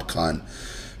from Top Cunt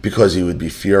because he would be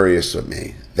furious with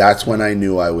me. That's when I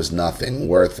knew I was nothing,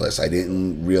 worthless. I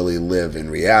didn't really live in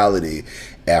reality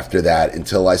after that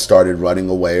until I started running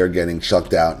away or getting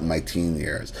chucked out in my teen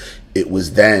years. It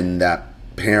was then that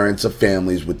parents of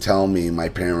families would tell me my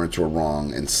parents were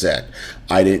wrong and sick.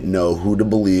 I didn't know who to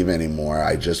believe anymore.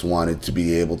 I just wanted to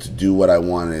be able to do what I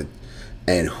wanted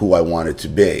and who I wanted to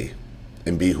be,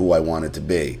 and be who I wanted to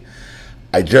be.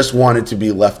 I just wanted to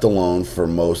be left alone for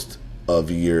most of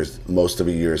a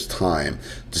year's time,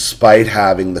 despite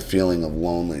having the feeling of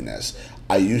loneliness.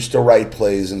 I used to write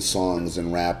plays and songs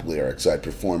and rap lyrics. I'd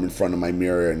perform in front of my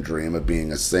mirror and dream of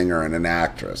being a singer and an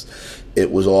actress.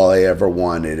 It was all I ever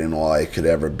wanted and all I could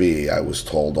ever be, I was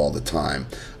told all the time.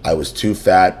 I was too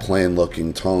fat, plain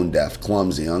looking, tone deaf,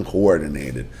 clumsy,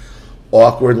 uncoordinated,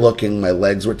 awkward looking. My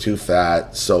legs were too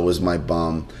fat, so was my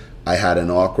bum. I had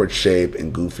an awkward shape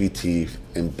and goofy teeth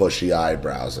and bushy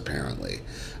eyebrows, apparently.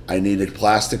 I needed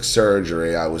plastic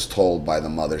surgery, I was told by the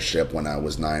mothership when I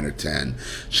was 9 or 10.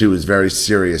 She was very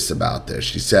serious about this.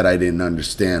 She said I didn't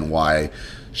understand why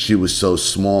she was so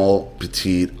small,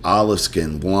 petite,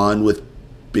 olive-skinned, blonde with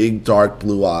big dark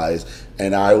blue eyes,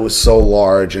 and I was so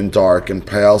large and dark and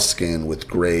pale-skinned with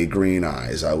gray-green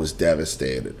eyes. I was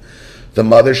devastated. The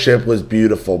mothership was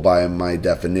beautiful by my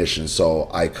definition, so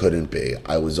I couldn't be.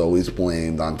 I was always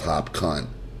blamed on Top Cunt.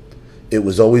 It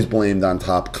was always blamed on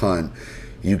Top Cunt.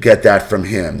 You get that from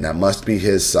him. That must be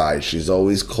his side. She's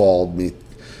always called me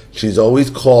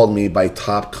by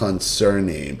Top Cunt's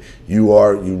surname. You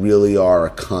really are a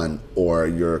cunt, or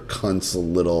your cunt's a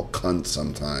little cunt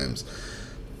sometimes.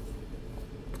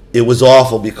 It was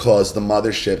awful because the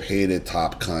mothership hated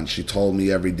Top Cunt. She told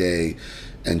me every day,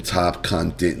 and Top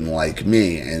Cunt didn't like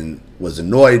me and was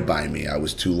annoyed by me. I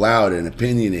was too loud and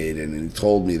opinionated, and he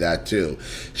told me that too.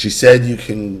 She said you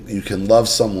can love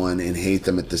someone and hate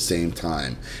them at the same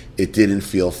time. It didn't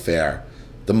feel fair.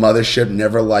 The mothership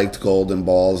never liked Golden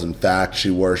Balls. In fact, she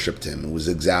worshipped him. It was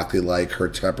exactly like her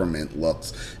temperament,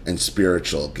 looks, and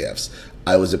spiritual gifts.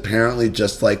 I was apparently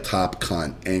just like Top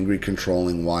Cunt, angry,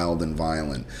 controlling, wild, and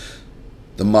violent.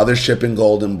 The mothership and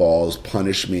Golden Balls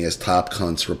punished me as Top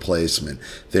Cunt's replacement.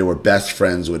 They were best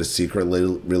friends with a secret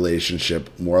relationship,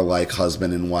 more like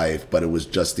husband and wife, but it was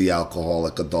just the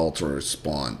alcoholic adulterer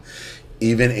spawn.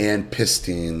 Even Aunt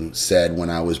Pistine said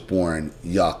when I was born,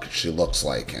 yuck, she looks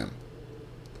like him.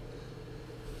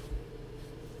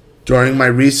 During my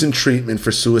recent treatment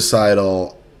for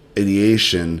suicidal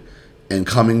ideation and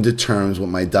coming to terms with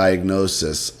my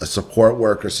diagnosis, a support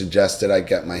worker suggested I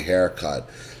get my hair cut.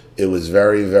 It was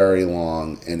very, very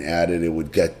long, and added it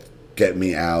would get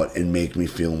me out and make me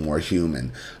feel more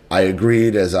human. I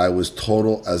agreed, as I was a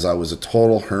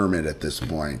total hermit at this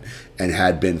point and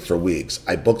had been for weeks.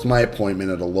 I booked my appointment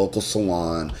at a local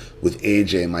salon with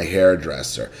AJ, my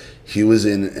hairdresser. He was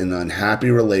in an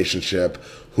unhappy relationship,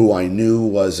 who I knew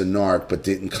was a narc, but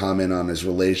didn't comment on his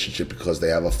relationship because they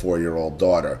have a 4-year-old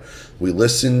daughter. We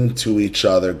listened to each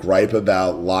other gripe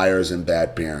about liars and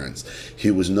bad parents. He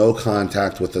was no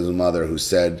contact with his mother, who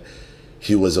said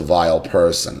he was a vile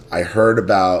person. I heard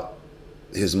about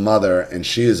his mother, and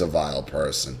she is a vile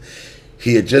person.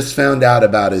 He had just found out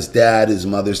about his dad, his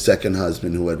mother's second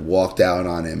husband, who had walked out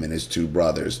on him and his 2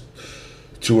 brothers.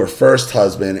 To her first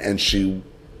husband, and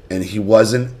he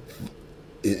was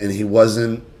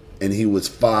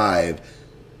 5.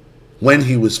 When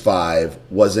he was 5,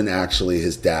 wasn't actually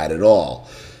his dad at all,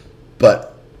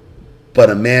 but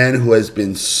a man who has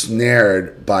been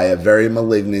snared by a very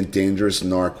malignant, dangerous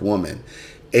narc woman.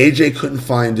 AJ couldn't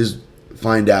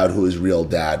find out who his real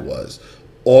dad was.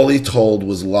 All he told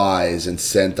was lies and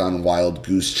sent on wild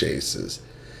goose chases.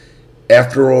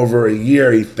 After over a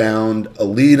year, he found a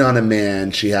lead on a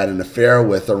man she had an affair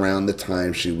with around the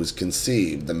time she was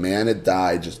conceived. The man had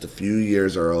died just a few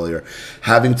years earlier,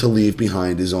 having to leave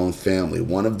behind his own family.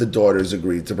 One of the daughters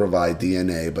agreed to provide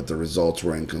DNA, but the results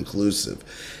were inconclusive.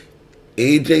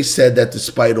 AJ said that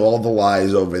despite all the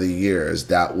lies over the years,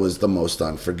 that was the most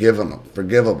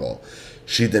unforgivable.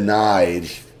 She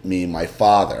denied me my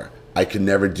father. I could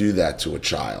never do that to a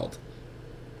child.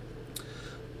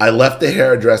 I left the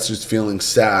hairdressers feeling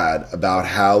sad about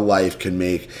how life can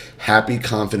make happy,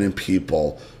 confident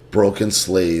people broken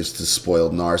slaves to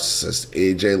spoiled narcissists.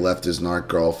 AJ left his narc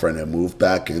girlfriend and moved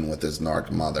back in with his narc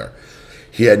mother.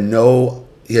 He had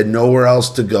nowhere else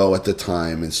to go at the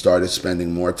time and started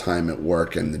spending more time at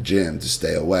work and the gym to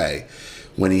stay away.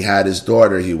 When he had his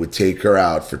daughter, he would take her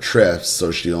out for trips,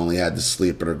 so she only had to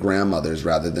sleep at her grandmother's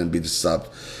rather than be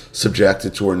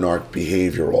subjected to her narc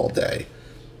behavior all day.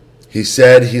 He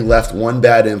said he left one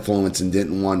bad influence and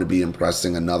didn't want to be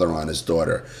impressing another on his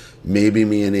daughter. Maybe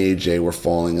me and AJ were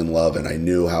falling in love and I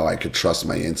knew how I could trust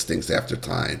my instincts after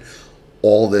time.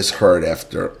 All this hurt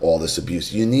after all this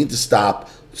abuse. You need to stop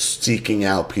seeking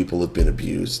out people who've been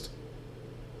abused.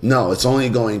 No, it's only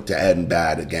going to end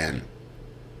bad again.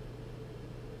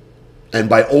 And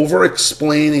by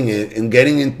over-explaining it and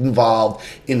getting involved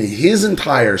in his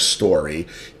entire story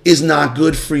is not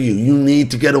good for you. You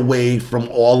need to get away from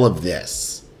all of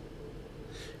this.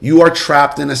 You are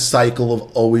trapped in a cycle of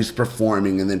always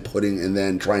performing and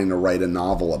then trying to write a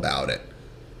novel about it.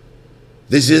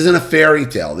 This isn't a fairy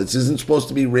tale. This isn't supposed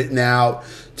to be written out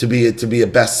to be a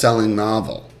best-selling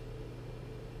novel.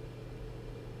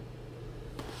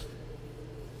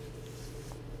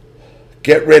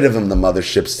 Get rid of him, the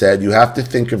mothership said. You have to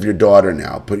think of your daughter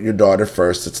now. Put your daughter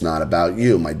first. It's not about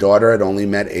you. My daughter had only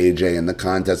met AJ in the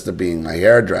contest of being my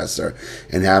hairdresser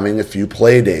and having a few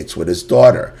play dates with his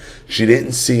daughter. She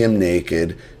didn't see him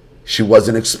naked. She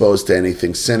wasn't exposed to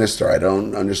anything sinister. I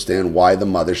don't understand why the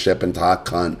mothership and Top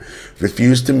Cunt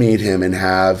refused to meet him and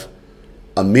have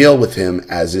a meal with him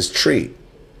as his treat.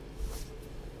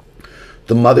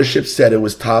 The mothership said it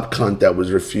was Top Cunt that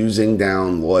was refusing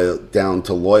down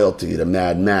to loyalty to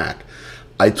Mad Mac.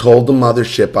 I told the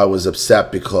mothership I was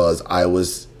upset because I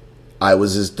was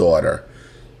his daughter.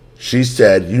 She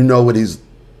said, "You know what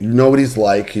he's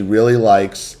like. He really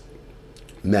likes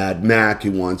Mad Mac. He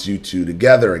wants you two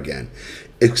together again.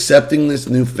 Accepting this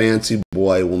new fancy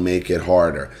boy will make it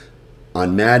harder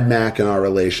on Mad Mac and our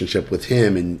relationship with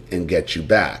him and get you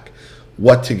back."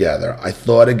 What together? I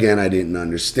thought again. I didn't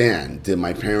understand. Did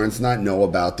my parents not know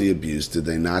about the abuse? Did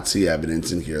they not see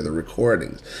evidence and hear the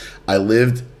recordings? I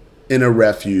lived in a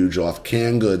refuge off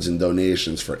canned goods and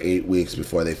donations for 8 weeks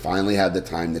before they finally had the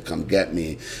time to come get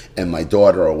me and my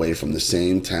daughter away from the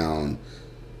same town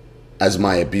as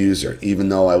my abuser, even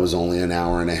though I was only an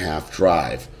hour and a half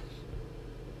drive.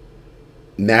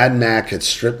 Mad Mac had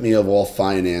stripped me of all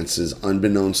finances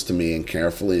unbeknownst to me and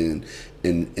carefully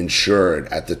insured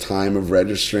at the time of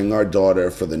registering our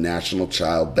daughter for the National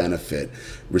Child Benefit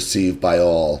received by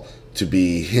all to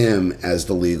be him as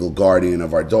the legal guardian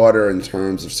of our daughter in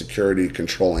terms of security to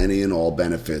control any and all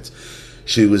benefits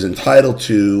she was entitled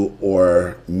to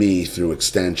or me through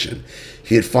extension.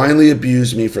 He had finally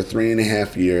abused me for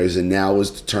 3.5 years and now was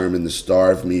determined to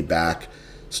starve me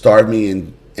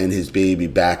and his baby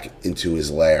back into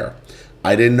his lair.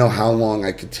 I didn't know how long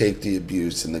I could take the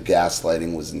abuse, and the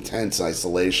gaslighting was intense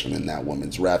isolation in that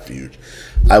woman's refuge.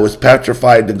 I was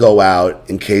petrified to go out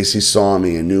in case he saw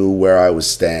me and knew where I was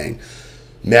staying.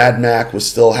 Mad Mac was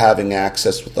still having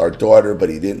access with our daughter, but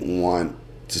he didn't want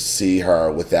to see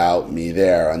her without me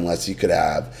there unless he could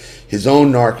have his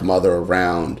own narc mother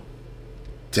around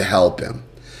to help him.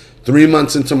 3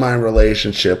 months into my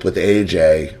relationship with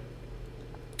AJ,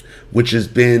 which has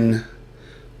been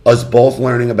us both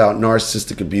learning about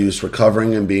narcissistic abuse,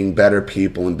 recovering and being better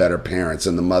people and better parents,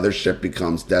 and the mothership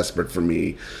becomes desperate for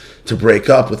me to break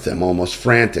up with him, almost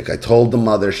frantic. I told the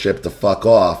mothership to fuck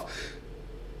off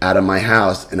out of my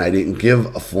house, and I didn't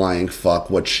give a flying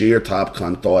fuck what she or Top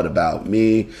Cunt thought about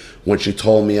me when she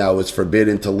told me I was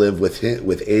forbidden to live with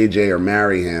AJ or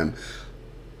marry him,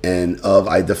 and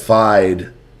I defied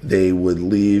they would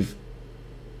leave.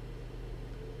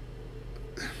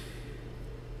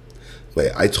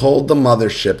 I told the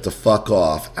mothership to fuck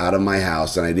off out of my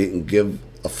house, and I didn't give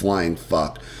a flying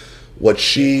fuck what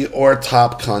she or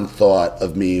Top Cunt thought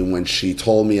of me when she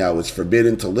told me I was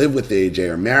forbidden to live with AJ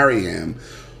or marry him,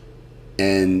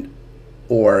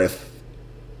 or if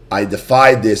I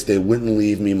defied this, they wouldn't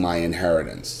leave me my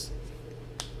inheritance.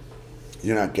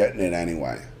 You're not getting it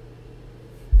anyway.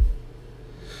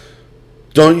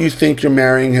 Don't you think you're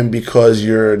marrying him because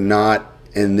you're not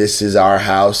and this is our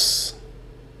house?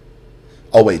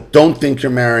 Oh, wait, don't think you're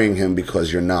marrying him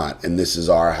because you're not, and this is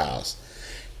our house.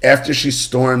 After she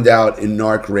stormed out in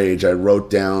narc rage, I wrote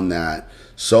down that,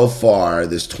 so far,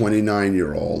 this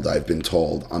 29-year-old, I've been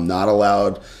told, I'm not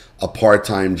allowed a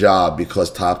part-time job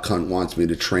because Top Cunt wants me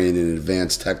to train an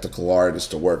advanced technical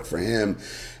artist to work for him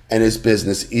and his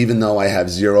business, even though I have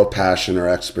zero passion or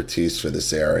expertise for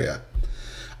this area.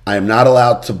 I am not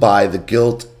allowed to buy the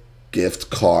guilt gift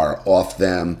car off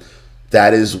them.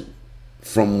 That is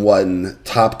from when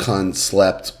Top Cunt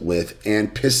slept with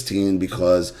Aunt Pistine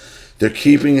because they're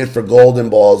keeping it for Golden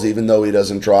Balls even though he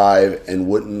doesn't drive and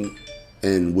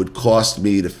would cost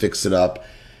me to fix it up.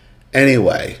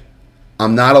 Anyway,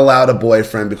 I'm not allowed a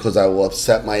boyfriend because I will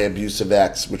upset my abusive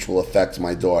ex, which will affect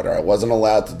my daughter. I wasn't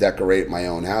allowed to decorate my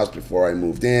own house before I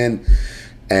moved in,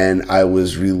 and I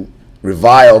was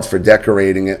reviled for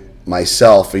decorating it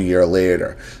myself a year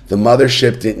later. The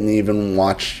mothership didn't even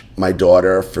watch my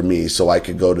daughter for me so I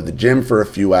could go to the gym for a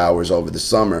few hours over the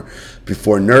summer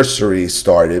before nursery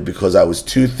started because I was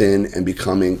too thin and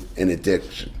becoming an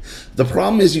addiction. The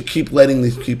problem is you keep letting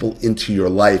these people into your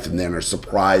life and then are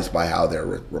surprised by how they're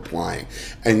replying.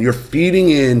 And you're feeding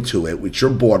into it with your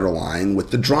borderline,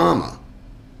 with the drama.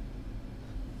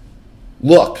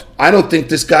 Look, I don't think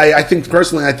this guy, I think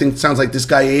it sounds like this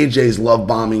guy AJ's love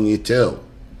bombing you too.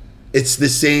 It's the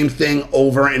same thing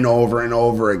over and over and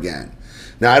over again.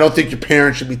 Now, I don't think your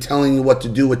parents should be telling you what to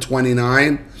do at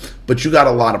 29, but you got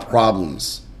a lot of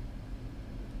problems,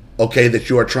 okay, that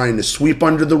you are trying to sweep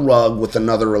under the rug with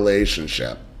another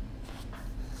relationship.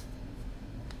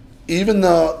 Even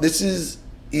though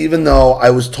I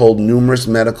was told by numerous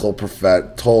medical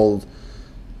professionals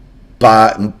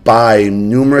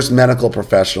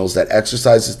that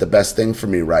exercise is the best thing for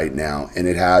me right now, and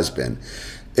it has been.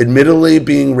 Admittedly,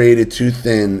 being rated too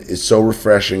thin is so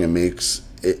refreshing and makes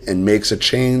a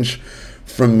change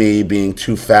from me being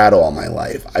too fat all my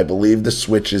life. I believe the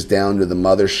switch is down to the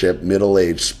mothership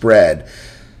middle-age spread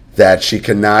that she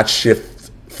cannot shift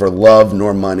for love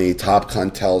nor money. Top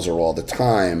Cunt tells her all the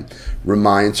time,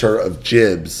 reminds her of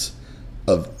jibes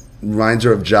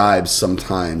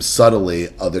sometimes subtly,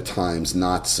 other times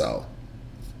not so.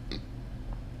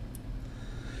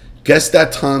 Guess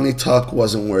that Tommy Tuck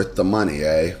wasn't worth the money,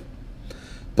 eh?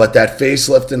 But that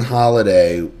facelift and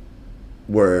holiday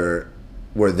were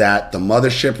that the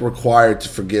mothership required to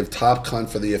forgive Top Cunt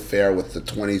for the affair with the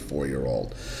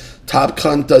 24-year-old. Top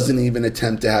Cunt doesn't even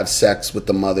attempt to have sex with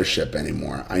the mothership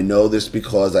anymore. I know this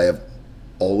because I have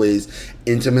always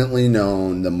intimately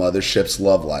known the mothership's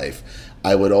love life.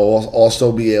 I would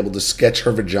also be able to sketch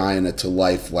her vagina to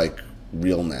life like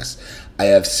realness. I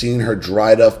have seen her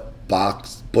dried up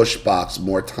bush box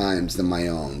more times than my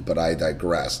own, but I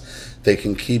digress. They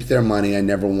can keep their money. I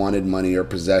never wanted money or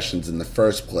possessions in the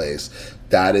first place.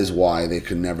 That is why they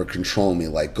could never control me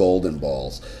like golden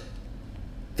balls.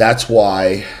 That's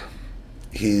why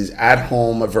he's at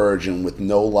home a virgin with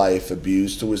no life,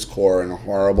 abused to his core in a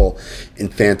horrible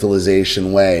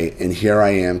infantilization way. And here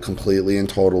I am completely and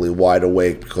totally wide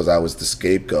awake because I was the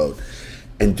scapegoat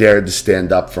and dared to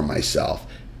stand up for myself.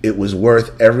 It was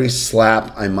worth every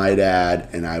slap, I might add,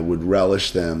 and I would relish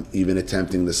them even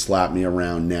attempting to slap me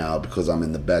around now because I'm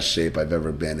in the best shape I've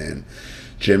ever been in.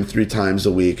 Gym 3 times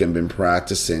a week and been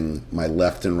practicing my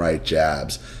left and right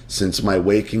jabs. Since my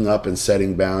waking up and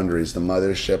setting boundaries, the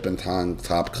mothership and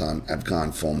Top Cunt have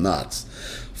gone full nuts.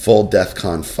 Full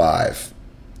DEFCON 5.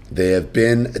 They have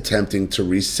been attempting to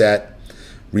reset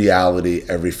reality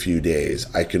every few days.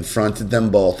 I confronted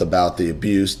them both about the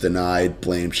abuse, denied,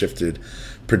 blame shifted,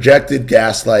 projected,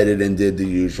 gaslighted, and did the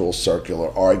usual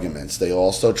circular arguments. They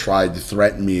also tried to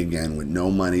threaten me again with no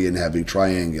money and heavy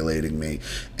triangulating me,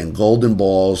 and Golden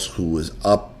Balls, who was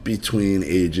up between the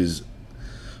ages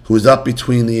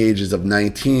of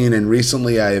 19, and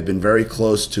recently I have been very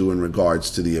close to in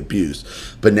regards to the abuse.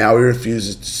 But now he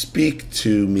refuses to speak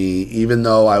to me, even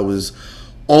though I was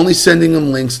only sending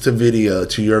him links to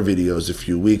your videos a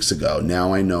few weeks ago.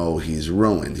 Now I know he's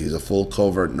ruined. He's a full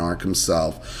covert narc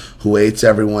himself who hates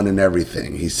everyone and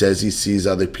everything. He says he sees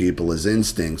other people as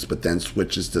instincts, but then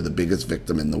switches to the biggest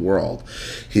victim in the world.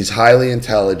 He's highly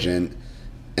intelligent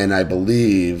and, I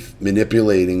believe,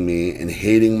 manipulating me and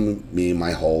hating me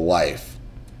my whole life.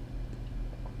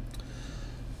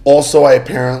 Also, I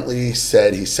apparently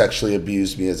said he sexually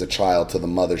abused me as a child to the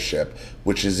mothership,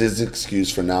 which is his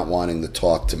excuse for not wanting to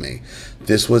talk to me.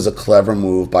 This was a clever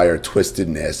move by her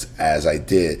twistedness, as I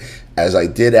did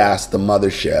ask the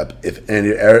mothership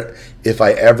if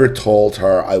I ever told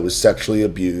her I was sexually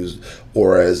abused,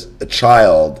 or as a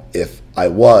child if I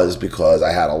was, because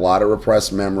I had a lot of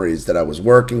repressed memories that I was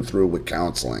working through with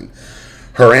counseling.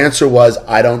 Her answer was,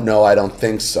 I don't know, I don't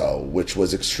think so, which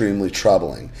was extremely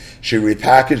troubling. She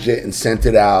repackaged it and sent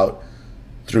it out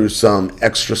through some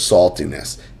extra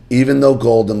saltiness. Even though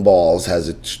Golden Balls has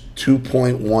a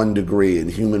 2.1 degree in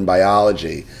human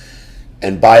biology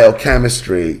and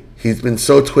biochemistry, he's been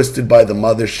so twisted by the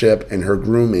mothership and her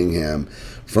grooming him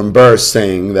from birth,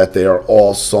 saying that they are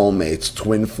all soulmates,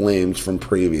 twin flames from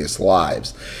previous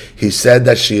lives. He said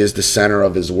that she is the center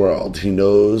of his world. He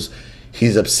knows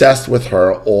he's obsessed with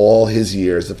her all his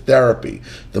years of therapy.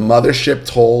 The mothership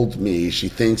told me she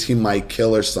thinks he might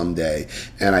kill her someday,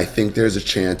 and I think there's a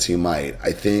chance he might.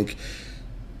 I think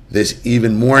this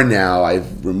even more now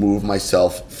I've removed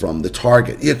myself from the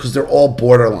target. Yeah, because they're all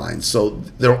borderline, so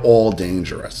they're all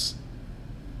dangerous.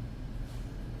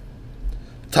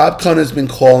 Top Cunt has been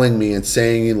calling me and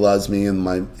saying he loves me and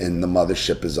the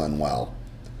mothership is unwell.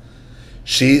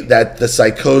 That the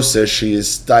psychosis she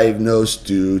is diagnosed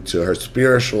due to her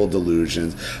spiritual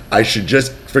delusions. I should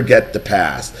just forget the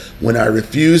past. When I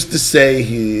refused to say,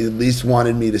 he at least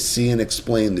wanted me to see and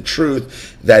explain the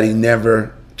truth, that he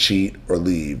never cheat or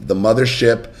leave. The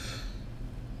mothership,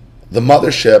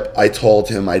 I told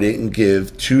him I didn't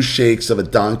give 2 shakes of a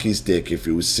donkey's dick if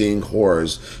he was seeing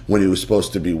whores when he was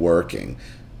supposed to be working.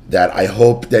 That I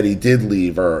hope that he did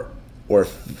leave her, or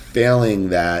failing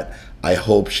that, I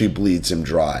hope she bleeds him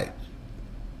dry.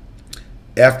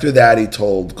 After that, he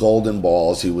told Golden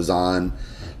Balls he was on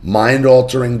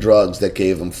mind-altering drugs that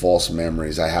gave him false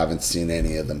memories. I haven't seen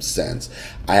any of them since.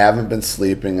 I haven't been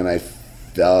sleeping, and I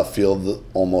feel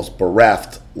almost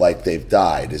bereft, like they've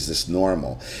died. Is this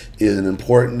normal? Is it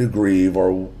important to grieve,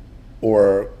 or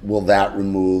will that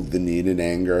remove the needed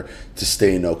anger to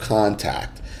stay no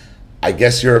contact? I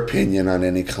guess your opinion on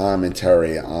any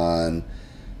commentary on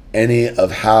any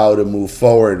of how to move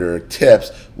forward or tips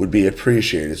would be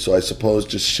appreciated. So I suppose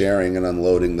just sharing and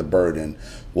unloading the burden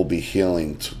will be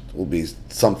healing, will be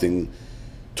something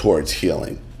towards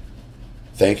healing.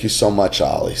 Thank you so much,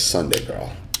 Ollie. Sunday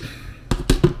Girl.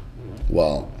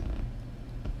 Well,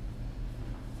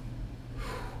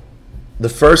 the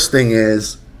first thing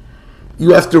is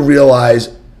you have to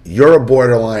realize you're a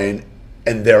borderline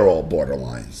and they're all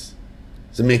borderlines.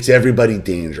 So it makes everybody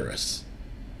dangerous.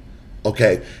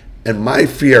 Okay? And my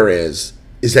fear is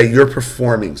that you're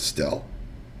performing still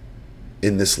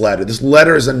in this letter. This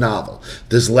letter is a novel.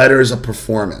 This letter is a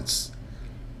performance.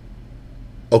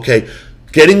 Okay?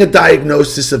 Getting a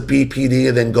diagnosis of BPD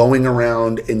and then going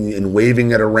around and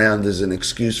waving it around as an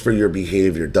excuse for your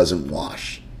behavior doesn't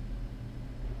wash.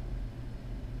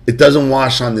 It doesn't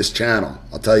wash on this channel,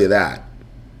 I'll tell you that.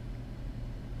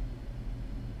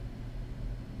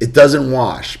 It doesn't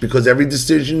wash, because every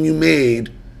decision you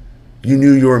made, you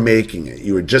knew you were making it.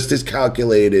 You were just as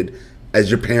calculated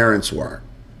as your parents were.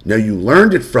 Now you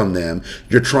learned it from them.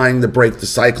 You're trying to break the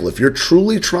cycle. If you're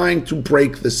truly trying to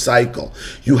break the cycle,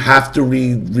 you have to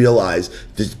realize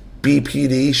this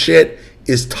BPD shit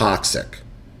is toxic.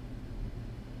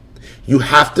 You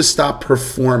have to stop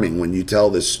performing when you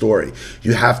tell this story.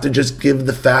 You have to just give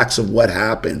the facts of what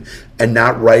happened and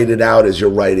not write it out as you're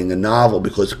writing a novel,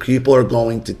 because people are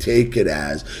going to take it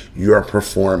as you're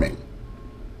performing.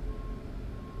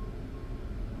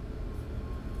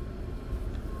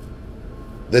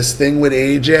 This thing with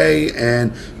AJ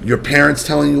and your parents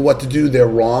telling you what to do, they're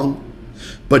wrong,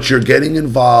 but you're getting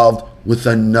involved with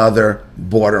another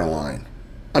borderline.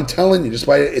 I'm telling you,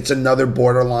 it's another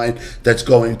borderline that's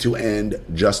going to end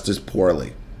just as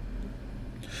poorly.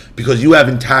 Because you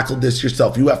haven't tackled this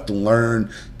yourself. You have to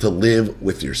learn to live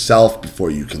with yourself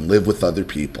before you can live with other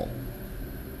people.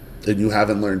 And you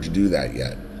haven't learned to do that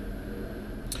yet.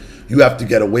 You have to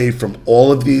get away from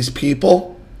all of these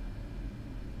people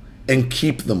and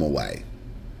keep them away.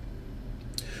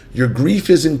 Your grief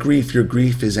isn't grief, your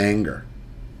grief is anger.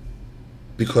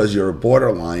 Because you're a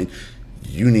borderline,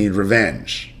 you need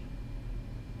revenge.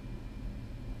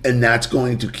 And that's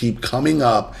going to keep coming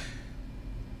up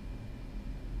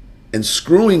and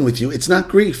screwing with you. It's not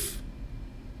grief.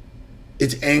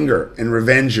 It's anger and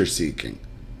revenge you're seeking.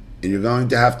 And you're going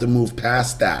to have to move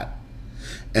past that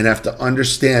and have to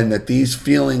understand that these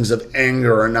feelings of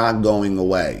anger are not going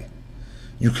away.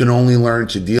 You can only learn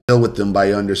to deal with them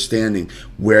by understanding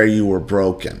where you were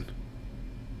broken.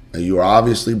 Now, you were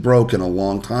obviously broken a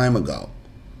long time ago.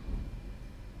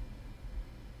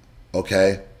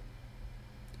 Okay?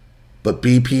 But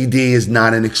BPD is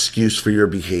not an excuse for your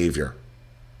behavior.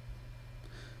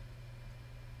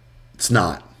 It's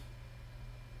not.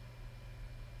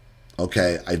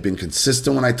 Okay? I've been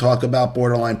consistent when I talk about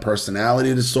borderline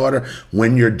personality disorder.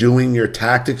 When you're doing your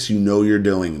tactics, you know you're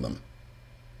doing them.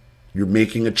 You're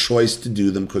making a choice to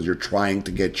do them because you're trying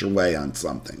to get your way on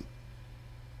something.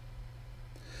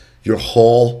 Your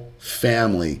whole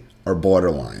family are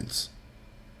borderlines.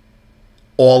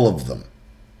 All of them.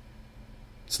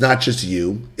 It's not just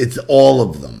you. It's all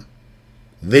of them.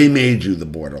 They made you the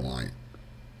borderline.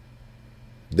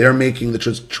 They're making the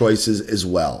choices as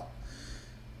well.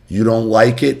 You don't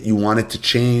like it. You want it to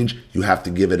change. You have to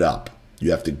give it up.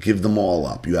 You have to give them all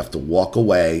up. You have to walk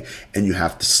away and you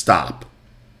have to stop.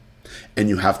 And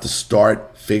you have to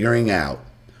start figuring out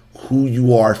who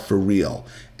you are for real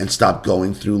and stop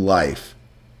going through life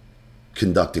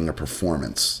conducting a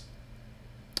performance.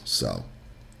 So,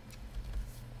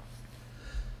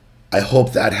 I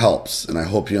hope that helps, and I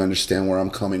hope you understand where I'm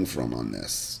coming from on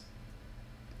this.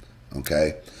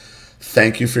 Okay?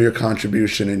 Thank you for your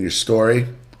contribution and your story.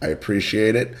 I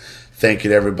appreciate it. Thank you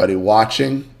to everybody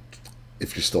watching.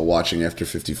 If you're still watching after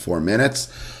 54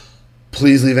 minutes.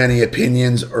 Please leave any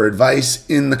opinions or advice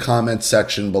in the comments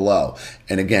section below.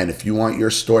 And again, if you want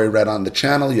your story read on the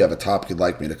channel, you have a topic you'd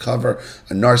like me to cover,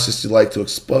 a narcissist you'd like to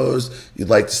expose, you'd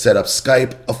like to set up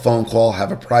Skype, a phone call,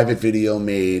 have a private video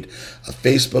made, a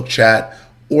Facebook chat,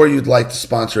 or you'd like to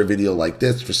sponsor a video like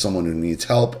this for someone who needs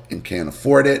help and can't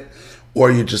afford it, or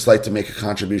you'd just like to make a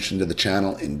contribution to the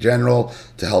channel in general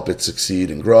to help it succeed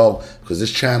and grow, because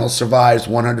this channel survives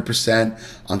 100%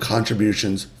 on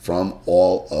contributions from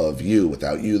all of you.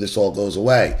 Without you, this all goes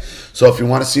away. So if you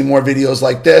want to see more videos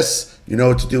like this, you know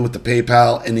what to do with the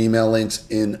PayPal and email links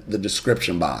in the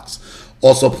description box.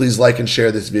 Also, please like and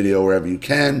share this video wherever you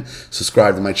can.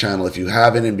 Subscribe to my channel if you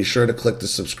haven't, and be sure to click the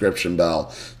subscription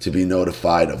bell to be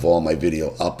notified of all my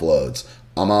video uploads.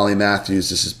 I'm Ollie Matthews.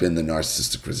 This has been the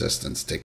Narcissistic Resistance. Take